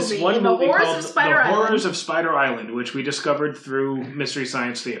one movie called The Horrors of Spider Island, which we discovered through Mystery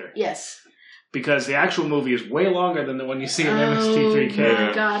Science Theater. Yes. Because the actual movie is way longer than the one you see in MST3K. Oh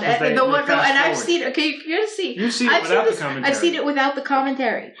my god! And I've seen. Okay, you're gonna see. You've seen it without the commentary. I've seen it without the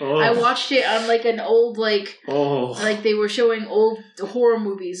commentary. Oh. I watched it on like an old like they were showing old horror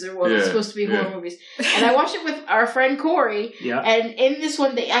movies or what was supposed to be horror movies, and I watched it with our friend Corey. Yeah. And in this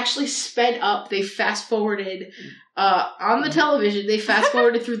one, they actually sped up. They fast forwarded. On the television, they fast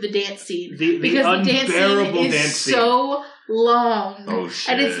forwarded through the dance scene because the dance scene is so long. Oh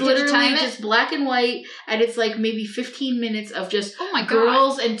shit! And it's literally just black and white, and it's like maybe 15 minutes of just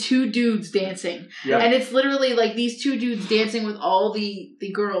girls and two dudes dancing. Yep. And it's literally like these two dudes dancing with all the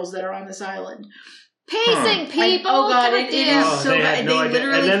girls that are on this island. Pacing, people! Oh god, it is so bad. They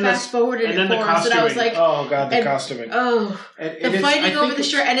literally fast forwarded it for us, and I was like, oh god, the costuming. The fighting over the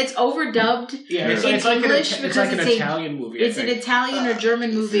shirt, and it's overdubbed. Yeah, it's English because it's an Italian movie. It's an Italian or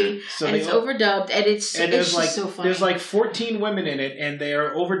German movie, and it's overdubbed, and it's just so funny. There's like 14 women in it, and they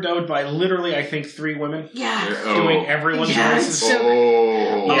are overdubbed by literally, I think, 3 women. Yeah, doing everyone's voices.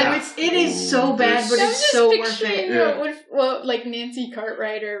 It is so bad, but it's so worth it. Well, like Nancy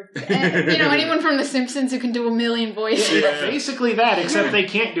Cartwright or anyone from The Simpsons who can do a million voices. Yeah. Basically that, except they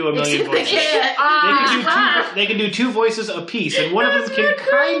can't do a million voices. They can do 2 voices apiece, and one of them can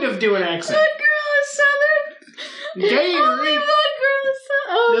kind of do an accent. That girl is Southern. Gary. Only one girl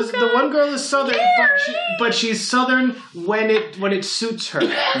is Southern. The one girl is Southern, but she's Southern when it suits her.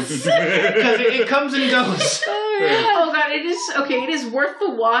 Because it comes and goes. Oh god, it is okay. It is worth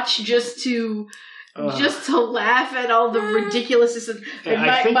the watch just to laugh at all the ridiculousness and look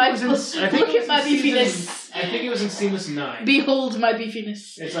at my beefiness. I think it was in Seamless 9. Behold my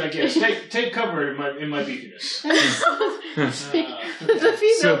beefiness. It's like take cover in my beefiness. The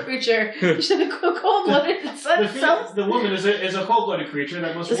female creature. She's a cold-blooded sun itself. The woman is a cold-blooded creature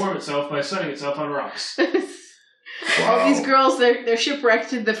that must warm itself by sunning itself on rocks. Wow. All these girls, they're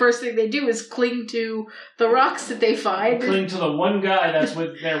shipwrecked, and the first thing they do is cling to the rocks that they find. Cling to the one guy that's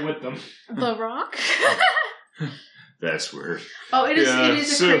there with them. The Rock? That's weird. Oh, it is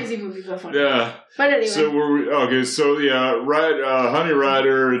a crazy movie, but funny. Yeah. But anyway. So Honey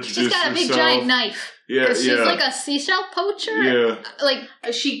Rider. She's got a big giant knife. Yeah, she's like a seashell poacher. Yeah. Like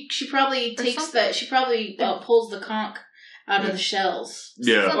she probably pulls the conch out of the shells.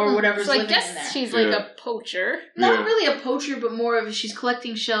 Yeah. Or whatever's so living in there. I guess she's like a poacher. Not really a poacher, but more of she's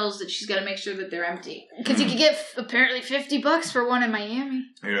collecting shells that she's got to make sure that they're empty. Because you could get apparently $50 for one in Miami.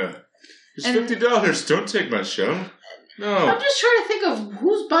 Yeah. It's $50. Don't take my shell. No. I'm just trying to think of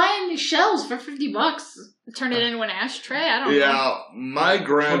who's buying these shells for $50. Turn it into an ashtray? I don't know. Yeah, my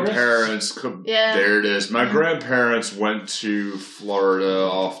grandparents there it is. My grandparents went to Florida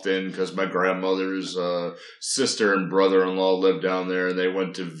often because my grandmother's sister and brother-in-law lived down there, and they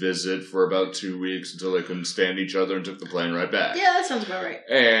went to visit for about 2 weeks until they couldn't stand each other and took the plane right back. Yeah, that sounds about right.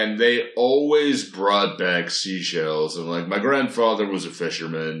 And they always brought back seashells, and like my grandfather was a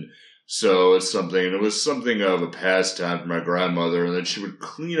fisherman. So it was something of a pastime for my grandmother, and then she would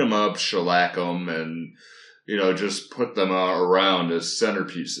clean them up, shellac them, and, just put them around as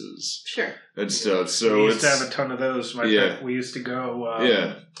centerpieces. Sure. And stuff. So we used to have a ton of those. We used to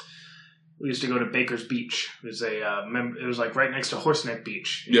go, we used to go to Baker's Beach. It was like right next to Horseneck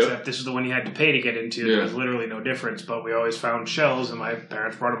Beach. Except this is the one you had to pay to get into. There was literally no difference, but we always found shells, and my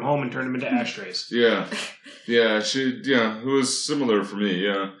parents brought them home and turned them into ashtrays. Yeah. Yeah, it was similar for me,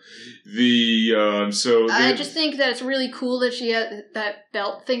 yeah. I just think that it's really cool that she has that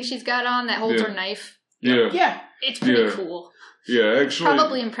belt thing she's got on that holds her knife. Yeah. Yeah. It's pretty cool. Yeah, actually.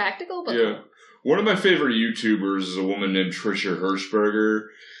 Probably impractical, but cool. One of my favorite YouTubers is a woman named Trisha Hirschberger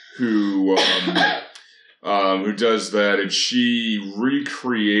who does that, and she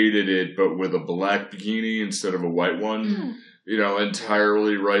recreated it but with a black bikini instead of a white one.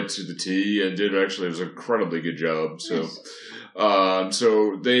 Entirely right to the T, and it was an incredibly good job. So,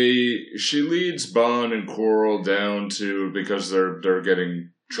 she leads Bon and Coral down to, because they're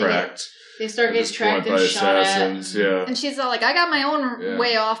getting tracked. They start getting tracked and shot assassins. at. Yeah, and she's all like, "I got my own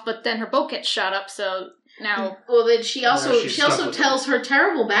way off," but then her boat gets shot up. So now. Well, then she also she's stuck with tells her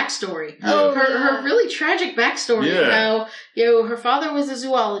terrible backstory. Oh, her really tragic backstory. Yeah. How her father was a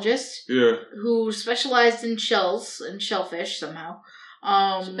zoologist who specialized in shells and shellfish somehow.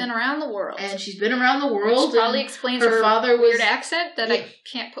 She's been around the world. And she's been around the world. Which probably explains her father weird accent that I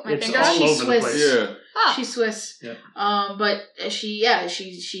can't put my finger on. She's Swiss. Oh. She's Swiss. Yeah. But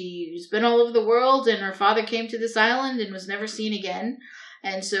she's been all over the world, and her father came to this island and was never seen again.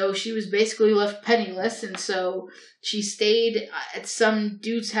 And so she was basically left penniless, and so she stayed at some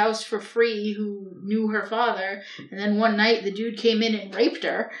dude's house for free who knew her father. And then one night the dude came in and raped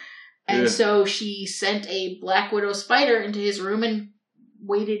her. And so she sent a black widow spider into his room and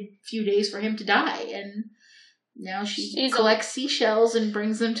waited a few days for him to die. And now she collects seashells and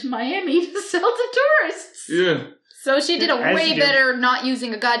brings them to Miami to sell to tourists. Yeah. So she did way better not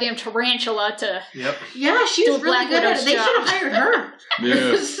using a goddamn tarantula to... Yep. Yeah, she was really good at it. They should have hired her.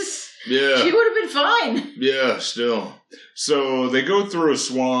 Yeah. Yeah. She would have been fine. Yeah, still. So they go through a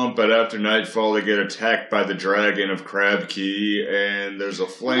swamp, but after nightfall they get attacked by the dragon of Crab Key, and there's a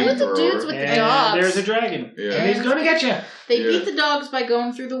flamethrower. Who are the dudes with the dogs? There's a dragon. Yeah. And he's gonna get you. They beat the dogs by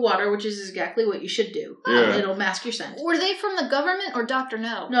going through the water, which is exactly what you should do. Yeah. It'll mask your scent. Were they from the government or Dr.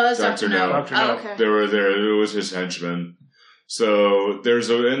 No? No, that's Dr. Dr. No. Dr. Oh, No. okay. They were there. It was his henchmen. So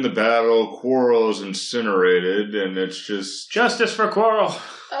in the battle, Quarrel is incinerated, and it's just... Justice for Quarrel.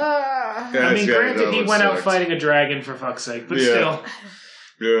 I mean, granted, he went out fighting a dragon, for fuck's sake, but still.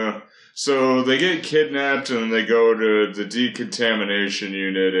 Yeah. So they get kidnapped, and they go to the decontamination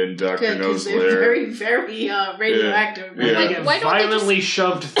unit in Dr. No's lair. They're very, very radioactive. Yeah. They get violently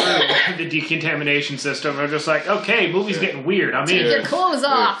shoved through the decontamination system. They're just like, okay, movie's getting weird. I'm Take in. your clothes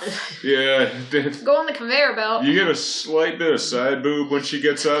off. Yeah. Go on the conveyor belt. You get a slight bit of side boob when she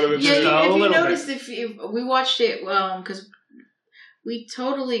gets out of it. Yeah, too. if you noticed, if we watched it, because we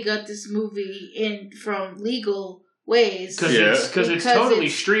totally got this movie in from legal ways. Because it's totally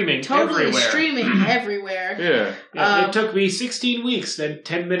streaming everywhere. Yeah. It took me 16 weeks, then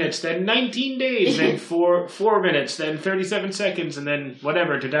 10 minutes, then 19 days, then 4 minutes, then 37 seconds, and then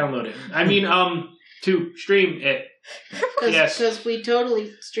whatever to download it. I mean, to stream it. Yes. Because we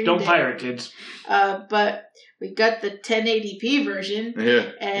totally streamed it. Don't pirate, kids. But we got the 1080p version.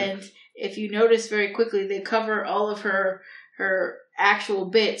 Yeah. And if you notice very quickly, they cover all of her actual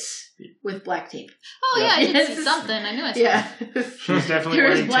bits with black tape. Oh yeah, I did see something. I knew I saw it. She's definitely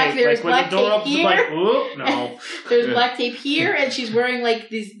There's wearing black, tape. there's Like when black the door tape opens, here. like, whoop, no. There's black tape here, and she's wearing like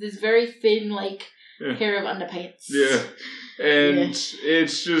this very thin pair of underpants. Yeah. And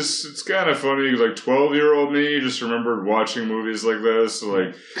it's kind of funny because 12-year-old me just remembered watching movies like this.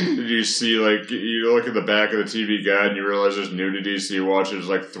 Like, you see, you look at the back of the TV guide and you realize there's nudity, so you watch it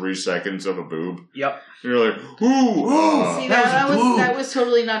as 3 seconds of a boob. Yep. And you're like, ooh. See, that was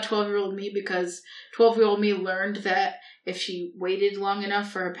totally not 12-year-old me, because 12-year-old me learned that if she waited long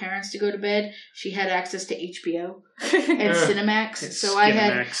enough for her parents to go to bed, she had access to HBO and Cinemax. So I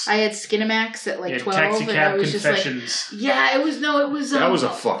had Skinemax at 12, and I was Confessions. Just it was that was a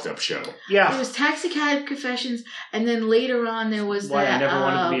fucked up show. Yeah, it was Taxi Cab Confessions, and then later on there was Why that. I never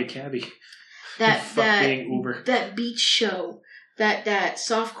wanted to be a cabbie. Being Uber. That beach show, that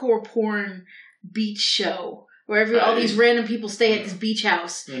softcore porn beach show. Where all these random people stay at this beach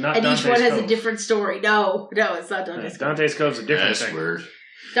house. And each one has a different story. No, it's not Dante's Cove. Dante's Cove's a different thing. That's weird.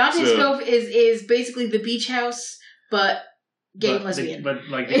 Dante's Cove is basically the beach house, but gay and lesbian. But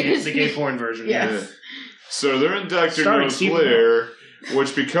the gay porn version. Yes. Yeah. So they're in Dr. No's lair,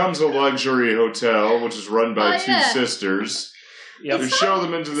 which becomes a luxury hotel, which is run by two sisters. Yep. They show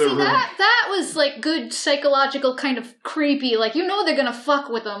them into their room. That was good psychological kind of creepy. They're gonna fuck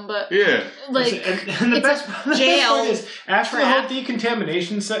with them, but yeah. And the best part is after the whole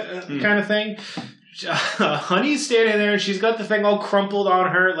decontamination kind of thing. Honey's standing there and she's got the thing all crumpled on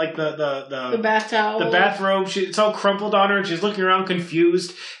her, the bath towel, the bathrobe. It's all crumpled on her, and she's looking around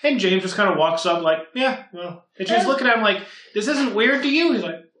confused. And James just kind of walks up and she's looking at him like, "This isn't weird to you?" He's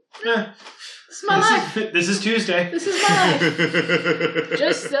like, "This is my life. This is Tuesday. This is my life."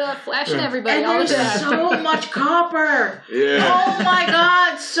 Just flashing everybody and all the there's time. so much copper. Yeah. Oh my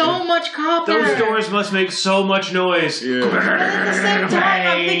God, so much copper. Those doors must make so much noise. Yeah. But at the same time,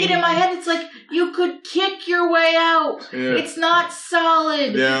 I'm thinking in my head, it's like, you could kick your way out. Yeah. It's not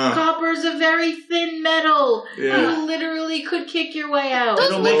solid. Yeah. Copper's a very thin metal. Yeah. You literally could kick your way out.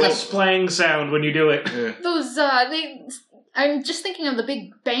 It'll make a splang sound when you do it. Yeah. Those I'm just thinking of the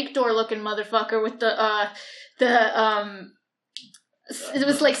big bank door looking motherfucker with it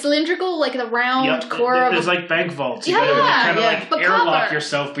was cylindrical, the round core of there's bank vaults. You Yeah, gotta but airlock copper.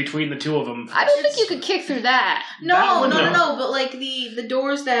 yourself between the two of them. I don't think you could kick through that. No. But the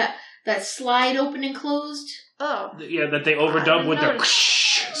doors that that slide open and closed. Oh. Yeah, that they overdub with their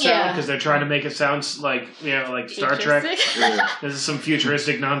sound because they're trying to make it sound like Star Trek. There's some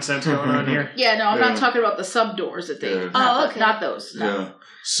futuristic nonsense going on here. Yeah, no, I'm not talking about the sub doors that they. Okay. Not those. No. Yeah.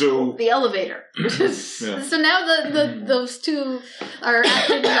 So the elevator. So now those two are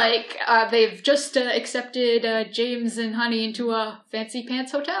acting like they've just accepted James and Honey into a fancy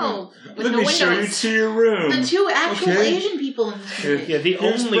pants hotel with let no me windows. show you to your room. The two actual Asian people in this movie. Yeah, the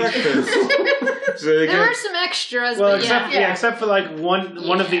only. There were some extras, well, but except for like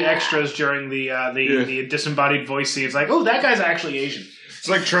one of the extras during the disembodied voice scene. It's like, oh, that guy's actually Asian. It's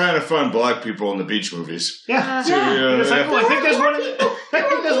like trying to find black people in the beach movies. Yeah. It's like, I think there's one of the. There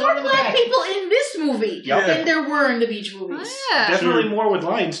were more black people in this movie than there were in the beach movies. Yeah. Definitely more with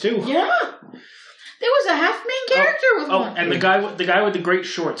lines too. Yeah. There was a half main character with one. And the guy with the great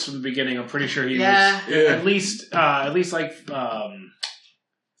shorts from the beginning. I'm pretty sure he was at least like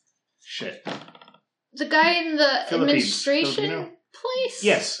shit. The guy in the Philippines. administration place?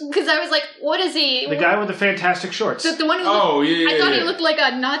 Yes. Because I was like, what is he? The guy with the fantastic shorts. The one who I thought he looked like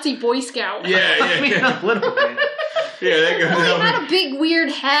a Nazi Boy Scout. Yeah. A little bit. Yeah, that guy. Well, he had a big weird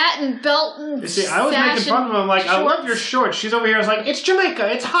hat and belt and see, I was making fun of him. I'm like, I love your shorts. She's over here. I was like, it's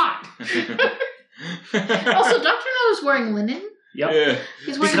Jamaica. It's hot. Also, Dr. No is wearing linen. Yep. Yeah.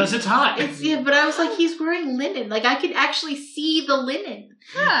 He's wearing, because it's hot. But I was like, he's wearing linen. Like I could actually see the linen.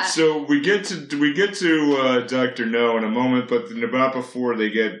 Yeah. So we get to Dr. No in a moment, but about before they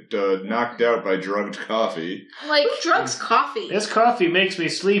get knocked out by drugged coffee. Like who drugs coffee? This coffee makes me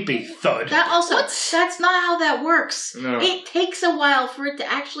sleepy. Thud. That also that's not how that works. No. It takes a while for it to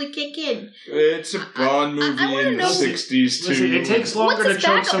actually kick in. It's a Bond movie in the 60s too. Listen, it takes longer to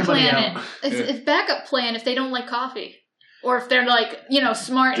choke somebody out. It's backup plan if they don't like coffee. Or if they're like,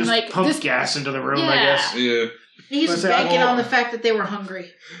 smart just and like pump gas into the room, I guess. Yeah. He's banking on the fact that they were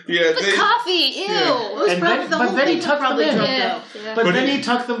hungry. Yeah, the coffee, ew. Yeah. It was probably the whole thing. He tucked them in. But then he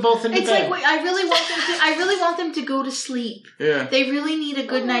tucked them both into bed. It's like wait, I really want them to go to sleep. Yeah. They really need a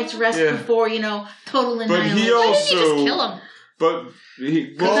good night's rest before total annihilation. But he also why didn't he just kill him? But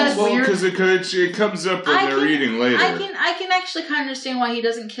because it comes up when they're eating later. I can actually kind of understand why he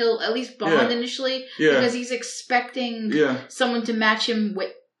doesn't kill at least Bond initially because he's expecting someone to match him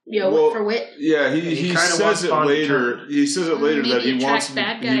with for wit. Yeah, he says it later. He says it later that he wants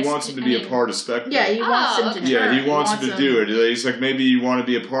him to be a part of Spectre. Yeah, he wants him to turn. Yeah, he wants him to do it. He's like, maybe you want to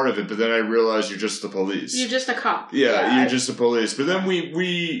be a part of it, but then I realize you're just the police. You're just a cop. Yeah, you're just the police. But then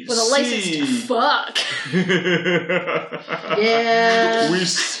we with a license to fuck. Yeah. We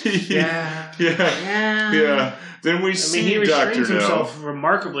see. Yeah. Then we see he restrains Dr. No. himself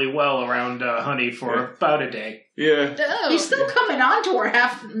remarkably well around Honey for about a day. Yeah. He's still coming on to her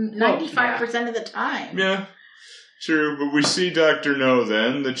 95% of the time. Yeah. True, but we see Dr. No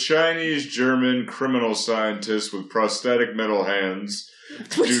then, the Chinese-German criminal scientist with prosthetic metal hands.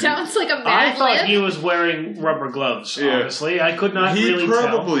 Which sounds like a I bad thought he was wearing rubber gloves, honestly. I could not really tell. He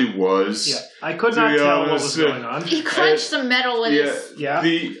probably was. Yeah. I could not tell what was going on. He crunched some metal with his... Yeah.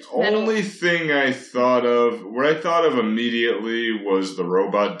 The only thing I thought of, what I thought of immediately was the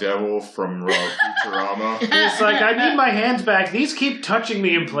robot devil from Futurama. It's like, I need my hands back. These keep touching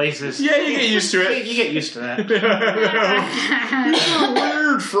me in places. Yeah, you get used to it. You get used to that. These are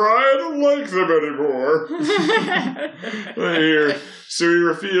weird, Fry. I don't like them anymore. Here. So he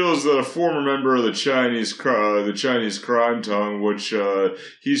reveals that a former member of the Chinese crime tongue, which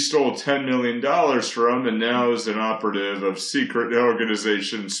he stole $10 million from, and now is an operative of secret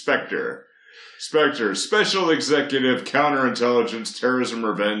organization Spectre. Spectre, Special Executive Counterintelligence, Terrorism,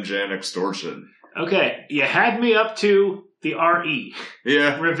 Revenge, and Extortion. Okay, you had me up to the RE.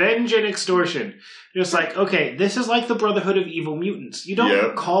 Yeah. Revenge and Extortion. Just like, okay, this is like the Brotherhood of Evil Mutants. You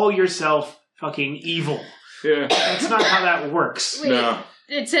don't call yourself fucking evil. Yeah. That's not how that works. Wait, no.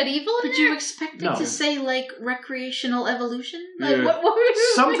 It said evil in Did there? you expect it to say, like, recreational evolution? Like, Yeah. what were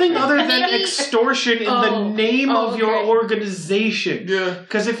you Something other than extortion in the name of your organization. Yeah.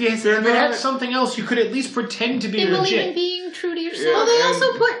 Because if you had something else, you could at least pretend to be They believe in legit. being true to yourself. Well, they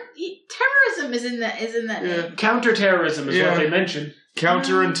also put terrorism is in that name. Counterterrorism is what they mentioned.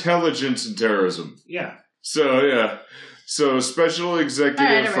 Counterintelligence and terrorism. Yeah. So, Special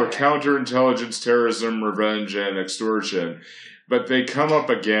Executive for Counterintelligence, Terrorism, Revenge, and Extortion. But they come up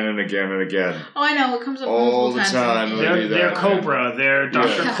again and again and again. Oh, I know. It comes up all multiple the times. time. They're Cobra. They're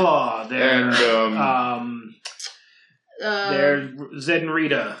Dr. Claw. They're they're Zed and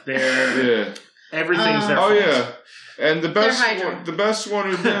Rita. They're everything's their fault. Oh yeah, and the best one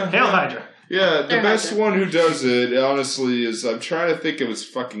who Hail Hydra. Yeah, the best one who does it, honestly, is I'm trying to think of his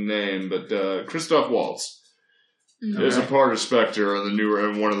fucking name, but Christoph Waltz. is a part of Spectre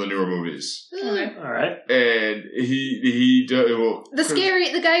in one of the newer movies. Okay. All right. And The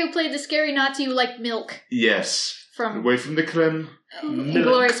guy who played the scary Nazi who liked milk Yes. from Away from the creme.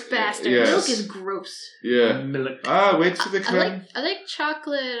 Inglourious Bastards. Yes. Milk is gross. Yeah. Milk. Wait for the I creme. like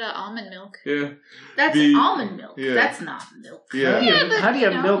chocolate almond milk. Yeah. That's almond milk. Yeah. That's not milk. Yeah. How do you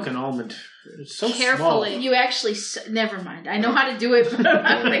have know. milk and almond? It's so Carefully. small. You actually... Never mind. I know how to do it, but I'm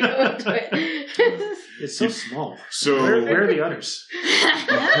not going to go into it. It's so small. So Where are the udders?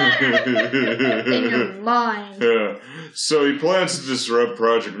 In your mind. Yeah. So he plans to disrupt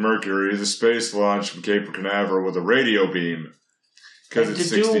Project Mercury, the space launch from Cape Canaveral, with a radio beam. Because it's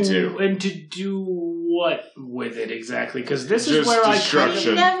 62. And to do what with it exactly? Because this is Just where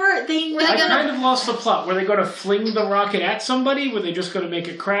destruction. I kind of lost the plot. Were they going to fling the rocket at somebody? Were they just going to make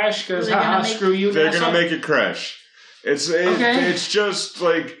it crash? Because screw you. They're going to make it crash. It's just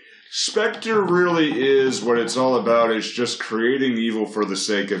like... Spectre really is what it's all about. It's just creating evil for the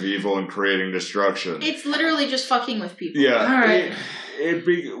sake of evil and creating destruction. It's literally just fucking with people. Yeah. All right.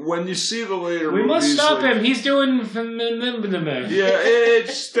 When you see the later We movies... must stop like, him. He's doing... Yeah,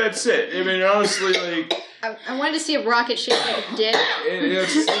 that's it. I mean, honestly, like... I wanted to see a rocket shaped like a dick. In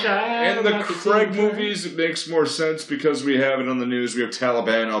the Craig movies, it makes more sense because we have it on the news. We have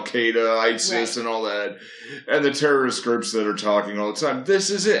Taliban, Al-Qaeda, ISIS, and all that. And the terrorist groups that are talking all the time.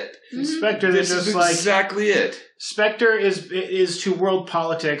 This is it. Spectre This is is just exactly it. Spectre is to world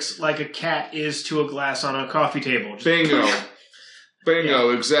politics like a cat is to a glass on a coffee table. Bingo,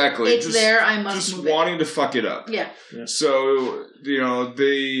 exactly. It's there, I must just move it. wanting to fuck it up. Yeah. So,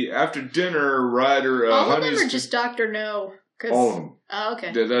 after dinner, Ryder... All of them or just Dr. No? All of them. Oh,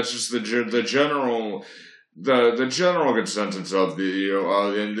 okay. That's just the general... The general consensus of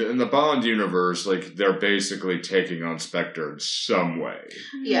in the Bond universe, like, they're basically taking on Spectre in some way.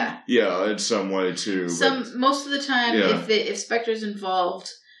 Yeah. Yeah, in some way, too. Most of the time, if Spectre's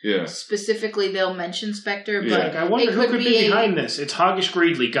involved... Yeah. Specifically, they'll mention Spectre, but I wonder who could be behind this. It's Hoggish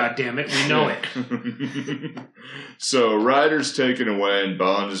Greedley, goddammit. We know it. So, Ryder's taken away, and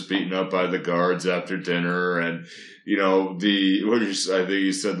Bond is beaten up by the guards after dinner, and, I think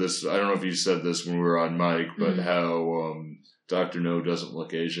you said this, I don't know if you said this when we were on mic, but how, Dr. No doesn't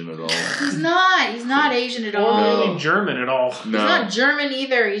look Asian at all. He's not Asian at all. Or really German at all. No. He's not German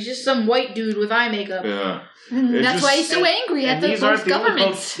either. He's just some white dude with eye makeup. Yeah. That's why he's so angry at both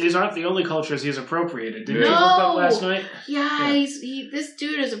governments. These aren't the only cultures he's appropriated. Didn't you look up last night? Yeah, this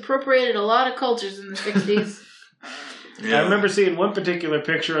dude has appropriated a lot of cultures in the 60s. Yeah. I remember seeing one particular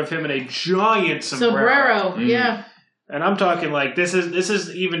picture of him in a giant sombrero. Yeah. And I'm talking like this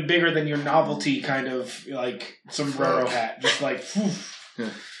is even bigger than your novelty kind of like sombrero hat. Just like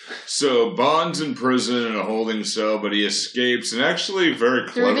So Bond's in prison in a holding cell, but he escapes, and actually very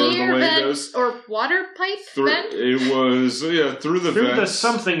clever through the the way vent he does. Or water pipe vent? It was through the vent. the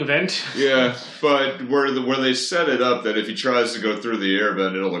something vent. Yeah, but where they set it up that if he tries to go through the air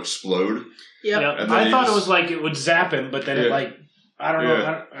vent, it'll explode. Yep. I thought it was like it would zap him, but then it like I don't know.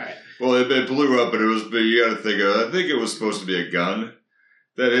 Yeah. All right. Well, it blew up, but you got to think of. I think it was supposed to be a gun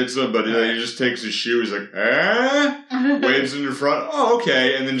that hits him, but he just takes his shoe. He's like, waves in the front. Oh,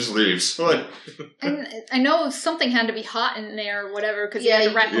 okay, and then just leaves. And I know something had to be hot in there or whatever because he had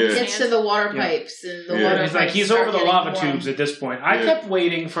to wrap it gets to the water pipes and the water He's pipes. like he's over the lava tubes at this point. I kept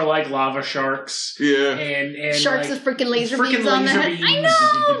waiting for like lava sharks. Yeah, and sharks like, with freaking laser beams on their head. I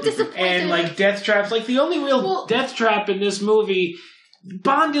know, disappointed. And like death traps. Like the only real death trap in this movie.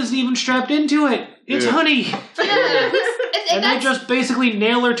 Bond isn't even strapped into it. It's Honey. Yeah. And they just basically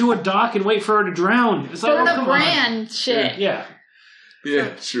nail her to a dock and wait for her to drown. It's like, the brand shit. Yeah,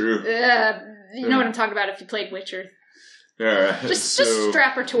 true. You know what I'm talking about if you played Witcher. Yeah. Just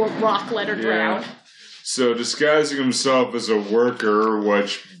strap her to a rock, let her drown. So disguising himself as a worker,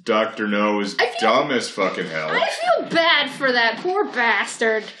 which Dr. No is dumb as fucking hell. I feel bad for that poor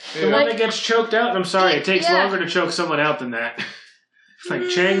bastard. The one that gets choked out, and I'm sorry, it takes longer to choke someone out than that. It's like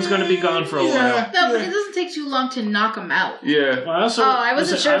Chang's going to be gone for a while. No, but it doesn't take too long to knock him out. Yeah. Well, I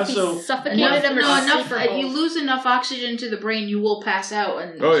wasn't sure if he suffocated him or if you lose enough oxygen to the brain, you will pass out.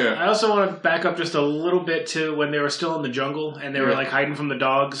 And I also want to back up just a little bit to when they were still in the jungle and they were like hiding from the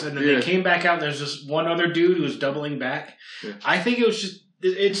dogs, and then they came back out and there's just one other dude who was doubling back. Yeah. I think it was just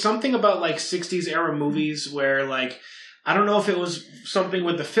it's something about like 60s era movies where like I don't know if it was something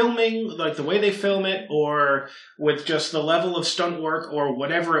with the filming, like the way they film it, or with just the level of stunt work or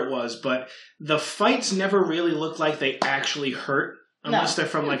whatever it was, but the fights never really look like they actually hurt unless they're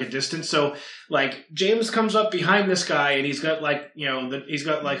from like a distance. So like James comes up behind this guy and he's got like, he's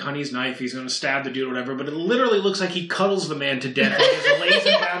got like Honey's knife. He's going to stab the dude or whatever, but it literally looks like he cuddles the man to death and just lays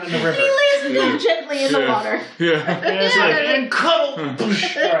him down in the river. He lays him gently in the water. Yeah. It's like, and cuddle. All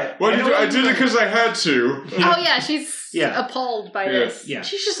right. What did I did it because I had to. Oh yeah, she's appalled by this. Yeah.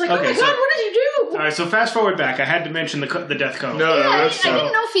 She's just like, oh my god, what did you do? All right, so fast forward back. I had to mention the death cone. No, I that's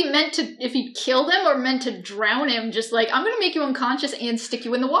didn't know if he killed him or meant to drown him. Just like, I'm going to make you unconscious and stick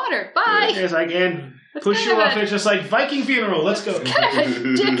you in the water. Bye. It's like, and push you off. It's just like, Viking funeral. Let's go. Dick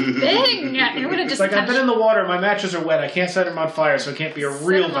thing. It would have just I've been in the water. My matches are wet. I can't set them on fire, so it can't be a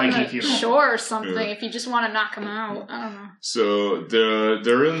real Viking funeral. Shore or something. If you just want to knock him out. I don't know. So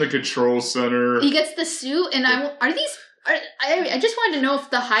they're in the control center. He gets the suit, and I just wanted to know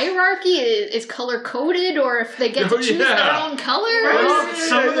if the hierarchy is color coded or if they get to choose their own color.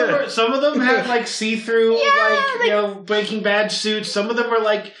 Some of them have like see-through, Breaking Bad suits. Some of them are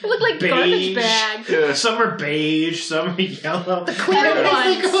like they look like beige. garbage bags. Yeah. Some are beige. Some are yellow. The clear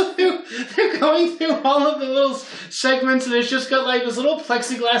ones. They're going through all of the little segments, and it's just got like this little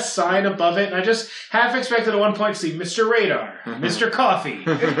plexiglass sign above it. And I just half expected at one point to see Mr. Radar, Mr. Coffee.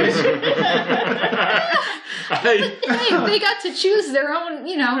 They got to choose their own,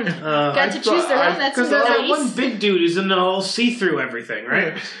 choose their own. That's because that one big dude is in the whole see-through everything,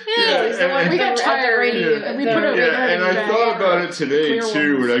 right? We got tired. We put a radar and I thought about it today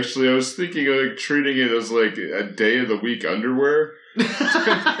too. ones. And actually, I was thinking of like treating it as like a day of the week underwear.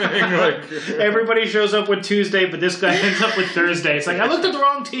 Everybody shows up with Tuesday, but this guy ends up with Thursday. It's like, I looked at the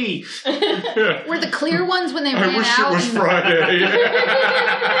wrong T. Were the clear ones when they ran out? I wish it was Friday.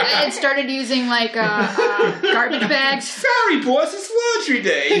 I had started using like garbage bags. Sorry, boss, it's laundry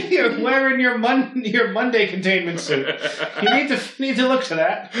day. You're wearing your Monday containment suit. You need to look to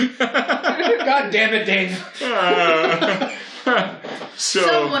that. God damn it, Dave.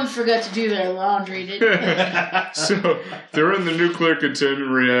 Someone forgot to do their laundry, didn't they? So they're in the nuclear containment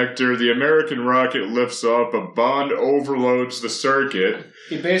reactor. The American rocket lifts off, but Bond overloads the circuit.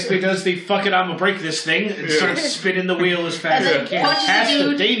 He basically does the fuck it, I'm gonna break this thing, and starts spinning the wheel as fast as he can. Past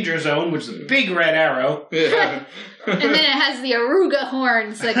the danger zone, which is a big red arrow. Yeah. And then it has the Aruga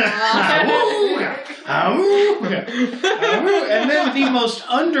horns that go off. And then the most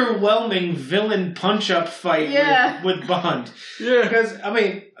underwhelming villain punch-up fight with Bond. Yeah. Because,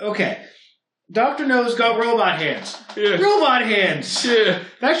 okay. Dr. No's got robot hands. Yeah. Robot hands. Yeah.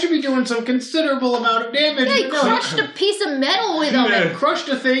 That should be doing some considerable amount of damage. He crushed a piece of metal with him. And crushed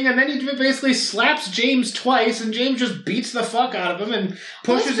a thing, and then he basically slaps James twice, and James just beats the fuck out of him and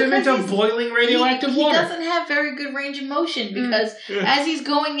pushes him into boiling radioactive water. He doesn't have very good range of motion because as he's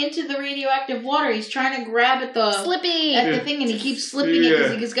going into the radioactive water, he's trying to grab at the thing, and he keeps slipping it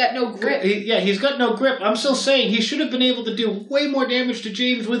because he's got no grip. He's got no grip. I'm still saying he should have been able to do way more damage to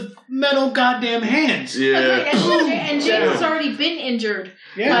James with metal goddamn hands. Yeah. And James has already been injured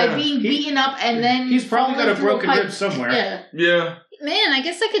by being beaten up, and then he's probably got a broken rib somewhere. Yeah. Man, I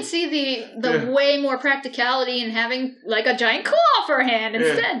guess I could see the way more practicality in having like a giant claw for a hand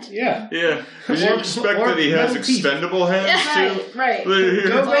instead. Yeah. Did you expect that he has extendable hands too? Right.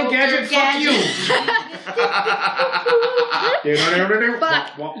 Go Go Gadget, fuck you.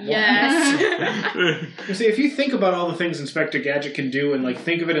 Fuck yes. You see, if you think about all the things Inspector Gadget can do, and like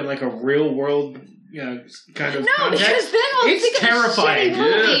think of it in like a real world, kind of context, because then we'll it's terrifying.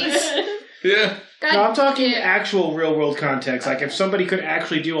 Yeah. No, I'm talking actual real world context. Like if somebody could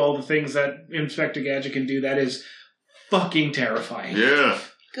actually do all the things that Inspector Gadget can do, that is fucking terrifying. Yeah.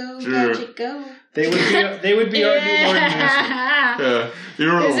 Go Gadget, go. They would be our new Lord and Master. Yeah. You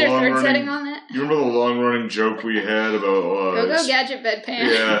remember Is there a third setting on that? You remember the long running joke we had about Go Gadget bedpan?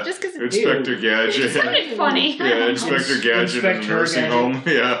 Yeah. Just because Inspector Gadget. It sounded funny. Yeah, Inspector Gadget in the nursing home.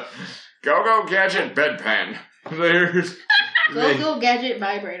 Yeah. Go Gadget bedpan. There's Go Gadget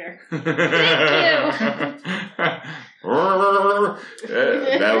vibrator. Thank you.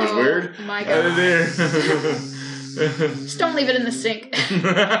 That was weird. Oh my god. Just don't leave it in the sink. And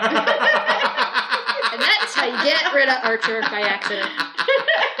that's how you get rid of Archer by accident.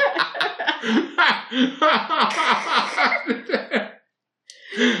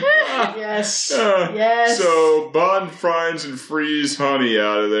 Yes. Yes. So Bond finds and frees Honey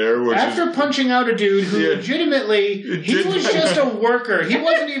out of there. After punching out a dude who legitimately, he was just a worker. He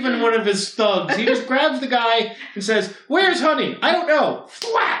wasn't even one of his thugs. He just grabs the guy and says, "Where's Honey?" "I don't know."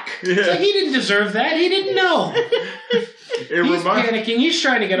 Thwack! It's like he didn't deserve that. He didn't know. He's panicking. He's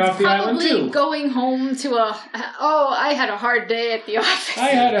trying to get off the island too. Probably going home to I had a hard day at the office. I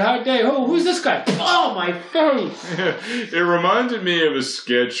had a hard day. Oh, who's this guy? Oh, my face. It reminded me of a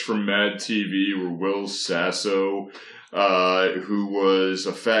sketch from Mad TV where Will Sasso, who was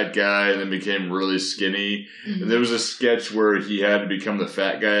a fat guy and then became really skinny. Mm-hmm. And there was a sketch where he had to become the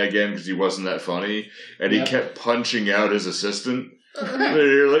fat guy again because he wasn't that funny. And he kept punching out his assistant.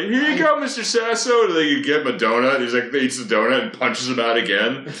 You're like, here you go, Mr. Sasso. And then you give him a donut. He's like, he eats the donut and punches him out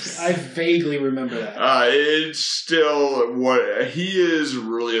again. I vaguely remember that. It's still he is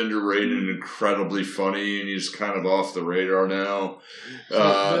really underrated and incredibly funny, and he's kind of off the radar now.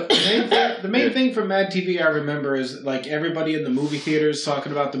 The main thing from Mad TV I remember is like everybody in the movie theaters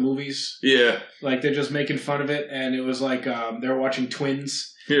talking about the movies. Yeah, like they're just making fun of it, and it was like they're watching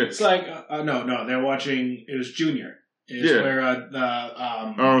Twins. Yeah, it's like no, they're watching. It was Junior. Where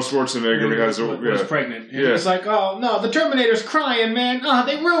Arnold Schwarzenegger was pregnant. And it's like, oh no, the Terminator's crying, man. Oh,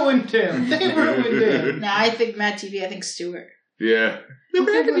 they ruined him. They ruined him. No, I think Mad TV. I think Stewart. Yeah. Look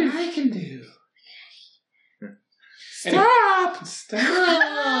what I can do. Stop!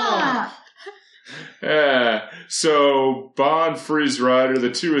 So Bond frees Ryder.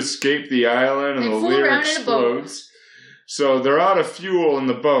 The two escape the island, and the Lear explodes. So they're out of fuel in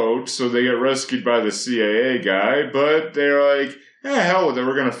the boat, so they get rescued by the CIA guy, but they're like, hell with it,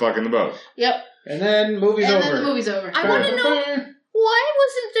 we're gonna fuck in the boat. Yep. And then movie's over. And then the movie's over. I want to know, why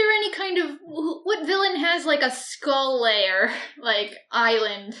wasn't there any kind of, what villain has like a skull layer, like,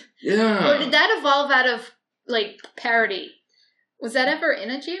 island? Yeah. Or did that evolve out of, like, parody? Was that ever in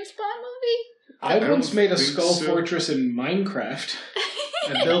a James Bond movie? I once made a skull fortress in Minecraft.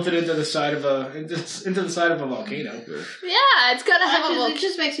 I built it into the side of a volcano. Yeah, it's gotta have a volcano. It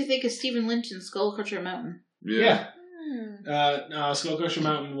just makes you think of Stephen Lynch and Skullcrusher Mountain. Yeah. Skullcrusher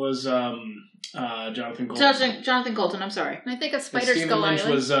Mountain was Jonathan Colton. Jonathan Colton, I'm sorry. I think of Spider Skull Lynch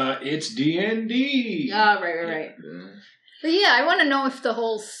Island. was it's D&D. Right. But yeah, I want to know if the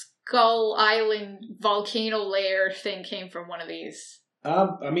whole Skull Island volcano layer thing came from one of these.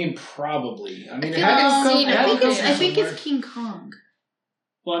 I mean, probably. I mean, I think it's King Kong.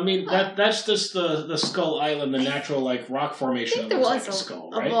 Well, I mean, that's just the Skull Island, the natural like rock formation. I think there was like a skull,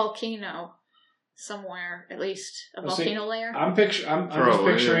 right? a volcano somewhere, at least a volcano layer. I'm just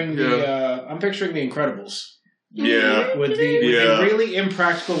picturing I'm picturing the Incredibles. Yeah, with the really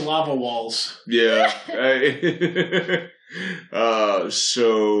impractical lava walls. Yeah.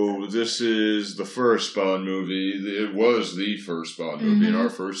 So this is the first Bond movie. It was the first Bond movie in our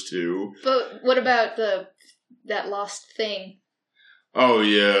first two. But what about that lost thing? Oh,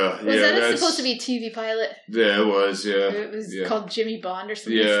 yeah. Was that supposed to be a TV pilot? Yeah, it was, yeah. It was called Jimmy Bond or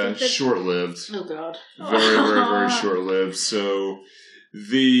something stupid? Yeah, short-lived. Oh, God. Very, very, very short-lived. So,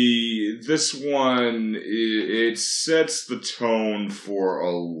 this one, it sets the tone for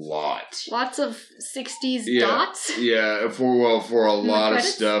a lot. Lots of 60s dots? Yeah, for a lot of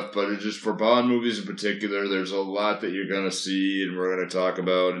stuff, but just for Bond movies in particular, there's a lot that you're going to see and we're going to talk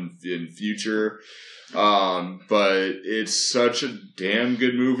about in future. But it's such a damn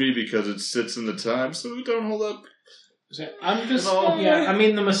good movie because it sits in the time, so it don't hold up. I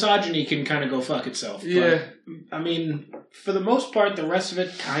mean, the misogyny can kind of go fuck itself. Yeah. But, I mean, for the most part, the rest of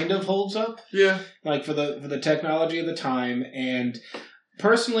it kind of holds up. Yeah. Like, for the technology of the time, and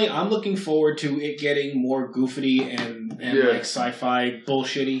personally, I'm looking forward to it getting more goofy and like sci-fi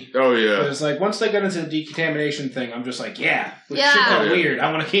bullshitty. Oh yeah. Because like once they get into the decontamination thing, I'm just like, shit got weird.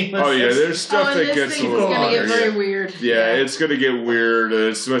 I want to keep. There's stuff that gets a little. It's gonna get very weird. Yeah, it's gonna get weird,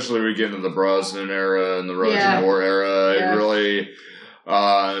 especially when we get into the Brosnan era and the Roger Moore era. It really.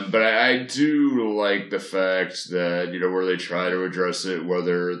 But I do like the fact that, where they try to address it,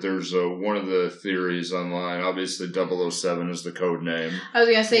 whether there's one of the theories online, obviously 007 is the code name. I was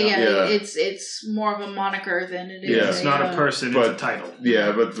going to say, it's more of a moniker than it is. Yeah, it's not a person, it's a title.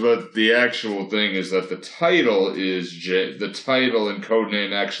 Yeah, but the actual thing is that the title is, the title and code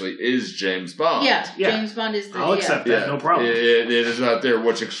name actually is James Bond. Yeah. James Bond is the... I'll accept that, no problem. It is not there,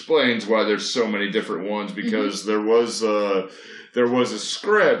 which explains why there's so many different ones, because there was a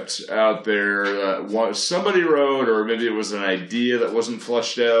script out there that somebody wrote, or maybe it was an idea that wasn't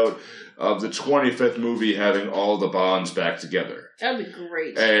fleshed out, of the 25th movie having all the Bonds back together. That would be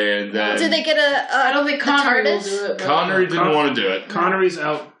great. And then... Did they get I don't think Connery will do it. Connery didn't want to do it. Connery's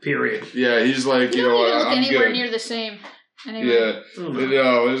out, period. Yeah, he's like, you know what, I'm anywhere good. near the same. Anyway. Yeah.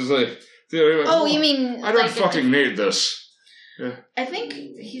 It's like... you mean... I don't fucking need this. Yeah. I think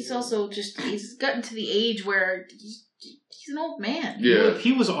he's also he's gotten to the age where... He's an old man. Yeah.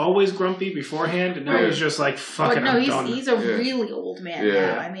 He was always grumpy beforehand, and now he's just like, fucking he's a really old man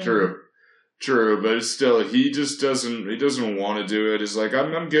now. I mean, True, but still, he just doesn't want to do it. He's like,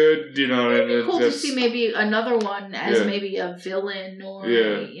 I'm good, It'd be cool to see maybe another one as maybe a villain or,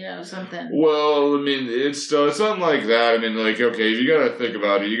 something. Well, I mean, it's something like that. I mean, like, okay, you gotta think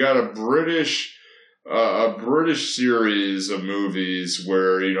about it. You got a British a British series of movies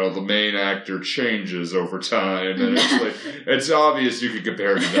where, the main actor changes over time, and it's like, it's obvious you could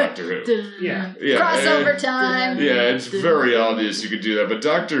compare it to Doctor Who. Yeah. Crossover time. Yeah, it's very obvious you could do that, but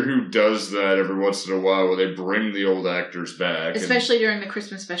Doctor Who does that every once in a while where they bring the old actors back. Especially during the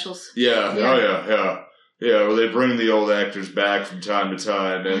Christmas specials. Yeah, yeah, well, they bring the old actors back from time to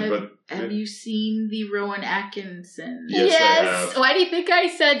time, Have you seen the Rowan Atkinson? Yes, I have. Why do you think I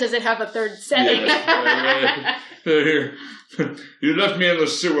said, does it have a third setting? You left me in the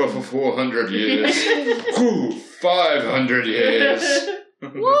sewer for 400 years. 500 years.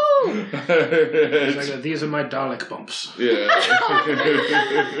 Woo! These are my Dalek bumps. Yeah.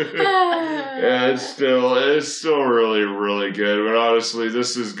 It's still really, really good. But honestly,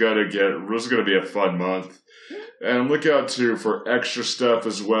 this is gonna be a fun month. And I'm looking out too for extra stuff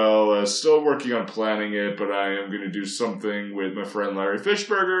as well. Still working on planning it, but I am going to do something with my friend Larry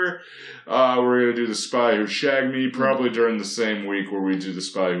Fishburger. We're going to do The Spy Who Shagged Me, probably during the same week where we do The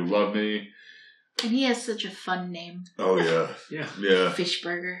Spy Who Loved Me. And he has such a fun name. Oh, yeah. Yeah.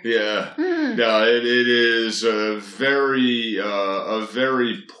 Fishburger. Yeah. No, it is a very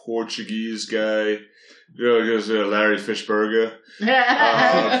Portuguese guy. Because Larry Fishburger.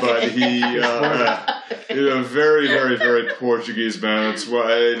 But he is a very, very, very Portuguese man. That's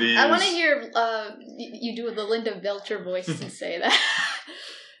why I want to hear you do the Linda Belcher voice and say that.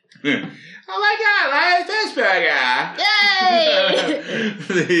 Oh my God, Larry Fishburger! Yay!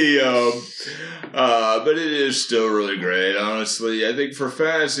 But it is still really great, honestly. I think for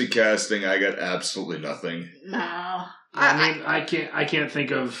fantasy casting, I got absolutely nothing. No. I can't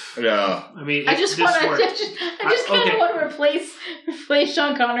think of. Yeah. I mean, I just kind of want to replace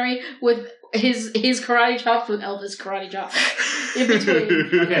Sean Connery with his karate chops with Elvis karate chops in between.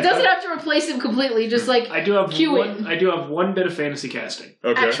 Okay. It doesn't have to replace him completely. Just like I do have one bit of fantasy casting.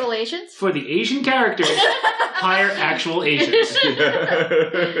 Okay. Actual Asians? For the Asian characters, hire actual Asians.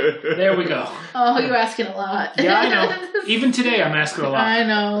 There we go. Oh, you're asking a lot. Yeah, I know. Even today, I'm asking a lot. I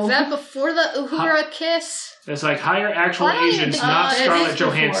know. Is that before the Uhura kiss? It's like hire actual Why don't you Asians, think- not it is Scarlett before.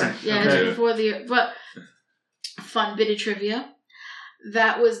 Johansson. Yeah, Okay. it's before but fun bit of trivia.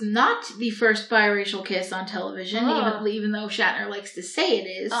 That was not the first biracial kiss on television, even though Shatner likes to say it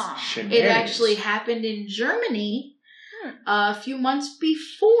is. It actually happened in Germany a few months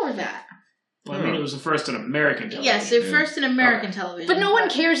before that. Well, I mean, it was the first in American television. Yes, the first in American television. But no one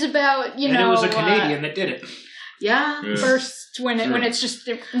cares about, And it was a Canadian that did it. Yeah. first when it's just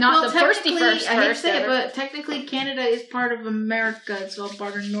not the firsty first. I hate to say it, but technically Canada is part of America. It's all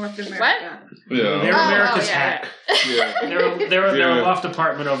part of North America. What? Yeah. They're America's hat. Yeah. They're a loft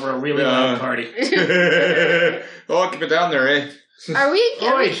apartment over a really loud party. Oh, keep it down there, eh? Are we Knock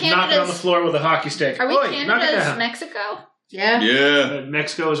it on the Canada's? floor with a hockey stick. Are we Knock it Canada's down. Mexico? Yeah. Yeah.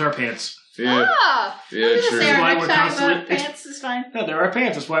 Mexico is our pants. Yeah. Ah, Yeah, I'm gonna true. say our Why next we're time constantly- pants is fine. No, they're our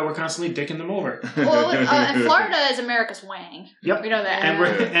pants. That's why we're constantly dicking them over. well, and Florida is America's wang. Yep. We know that.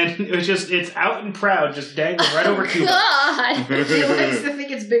 And it's out and proud, just dangling right over Cuba. God. He likes to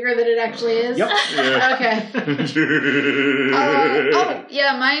think it's bigger than it actually is. Yep. Yeah. Okay.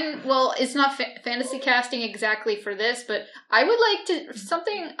 Yeah, mine. Well, it's not fantasy casting exactly for this, but I would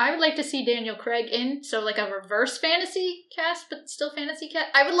like to see Daniel Craig in, so like a reverse fantasy cast, but still fantasy cast.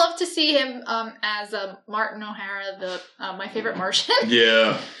 I would love to see him as Martin O'Hara, My Favorite Martian.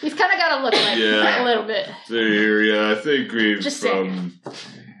 Yeah. He's kind of got to look like a little bit. Yeah, I think we've Just saying. I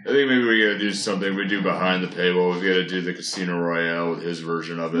think maybe we gotta do something. We do behind the paywall. We gotta do the Casino Royale with his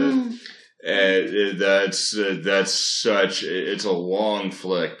version of it. And that's such. It's a long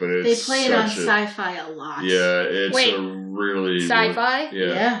flick, but They it's play it on such sci-fi a lot. Yeah, it's Wait, a really Sci-fi?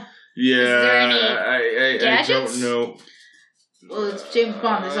 Yeah. Yeah. there any I gadgets? don't know. Well, it's James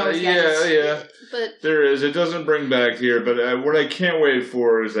Bond. There's always Yeah, gadgets. yeah. But There is. It doesn't bring back here, but what I can't wait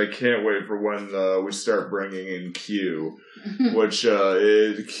for is when we start bringing in Q, which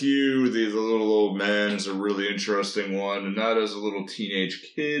Q, the little old man, is a really interesting one, and not as a little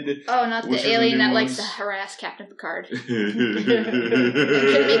teenage kid. not Which the are the alien new that ones? likes to harass Captain Picard. He could make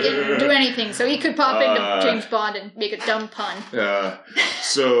it do anything, so he could pop into James Bond and make a dumb pun.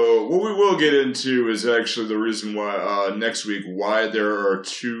 So what we will get into is actually the reason why next week why there are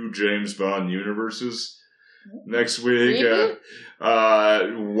two James Bond universes next week. Reboot?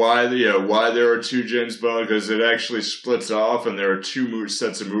 Why there are two James Bond, because it actually splits off and there are two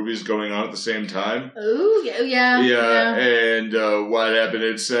sets of movies going on at the same time. Ooh, yeah. And what happened,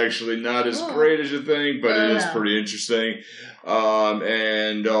 it's actually not as great as you think, but it is pretty interesting.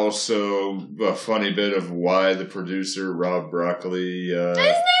 And also a funny bit of why the producer, Rob Broccoli... His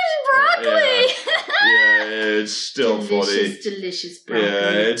name's Broccoli! Yeah, it's still funny. Delicious broccoli.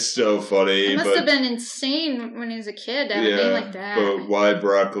 Yeah, it's still funny. It must have been insane when he was a kid to have a name like that. But why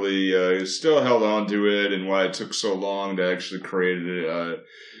Broccoli still held on to it, and why it took so long to actually create it,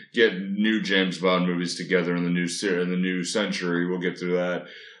 get new James Bond movies together in the new century. We'll get through that.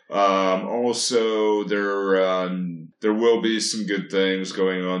 Also, there will be some good things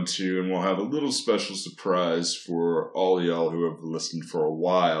going on too, and we'll have a little special surprise for all y'all who have listened for a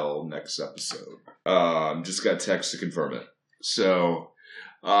while next episode. Just got text to confirm it. So,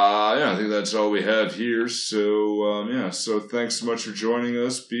 I think that's all we have here. So, so thanks so much for joining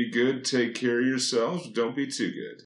us. Be good, take care of yourselves, don't be too good.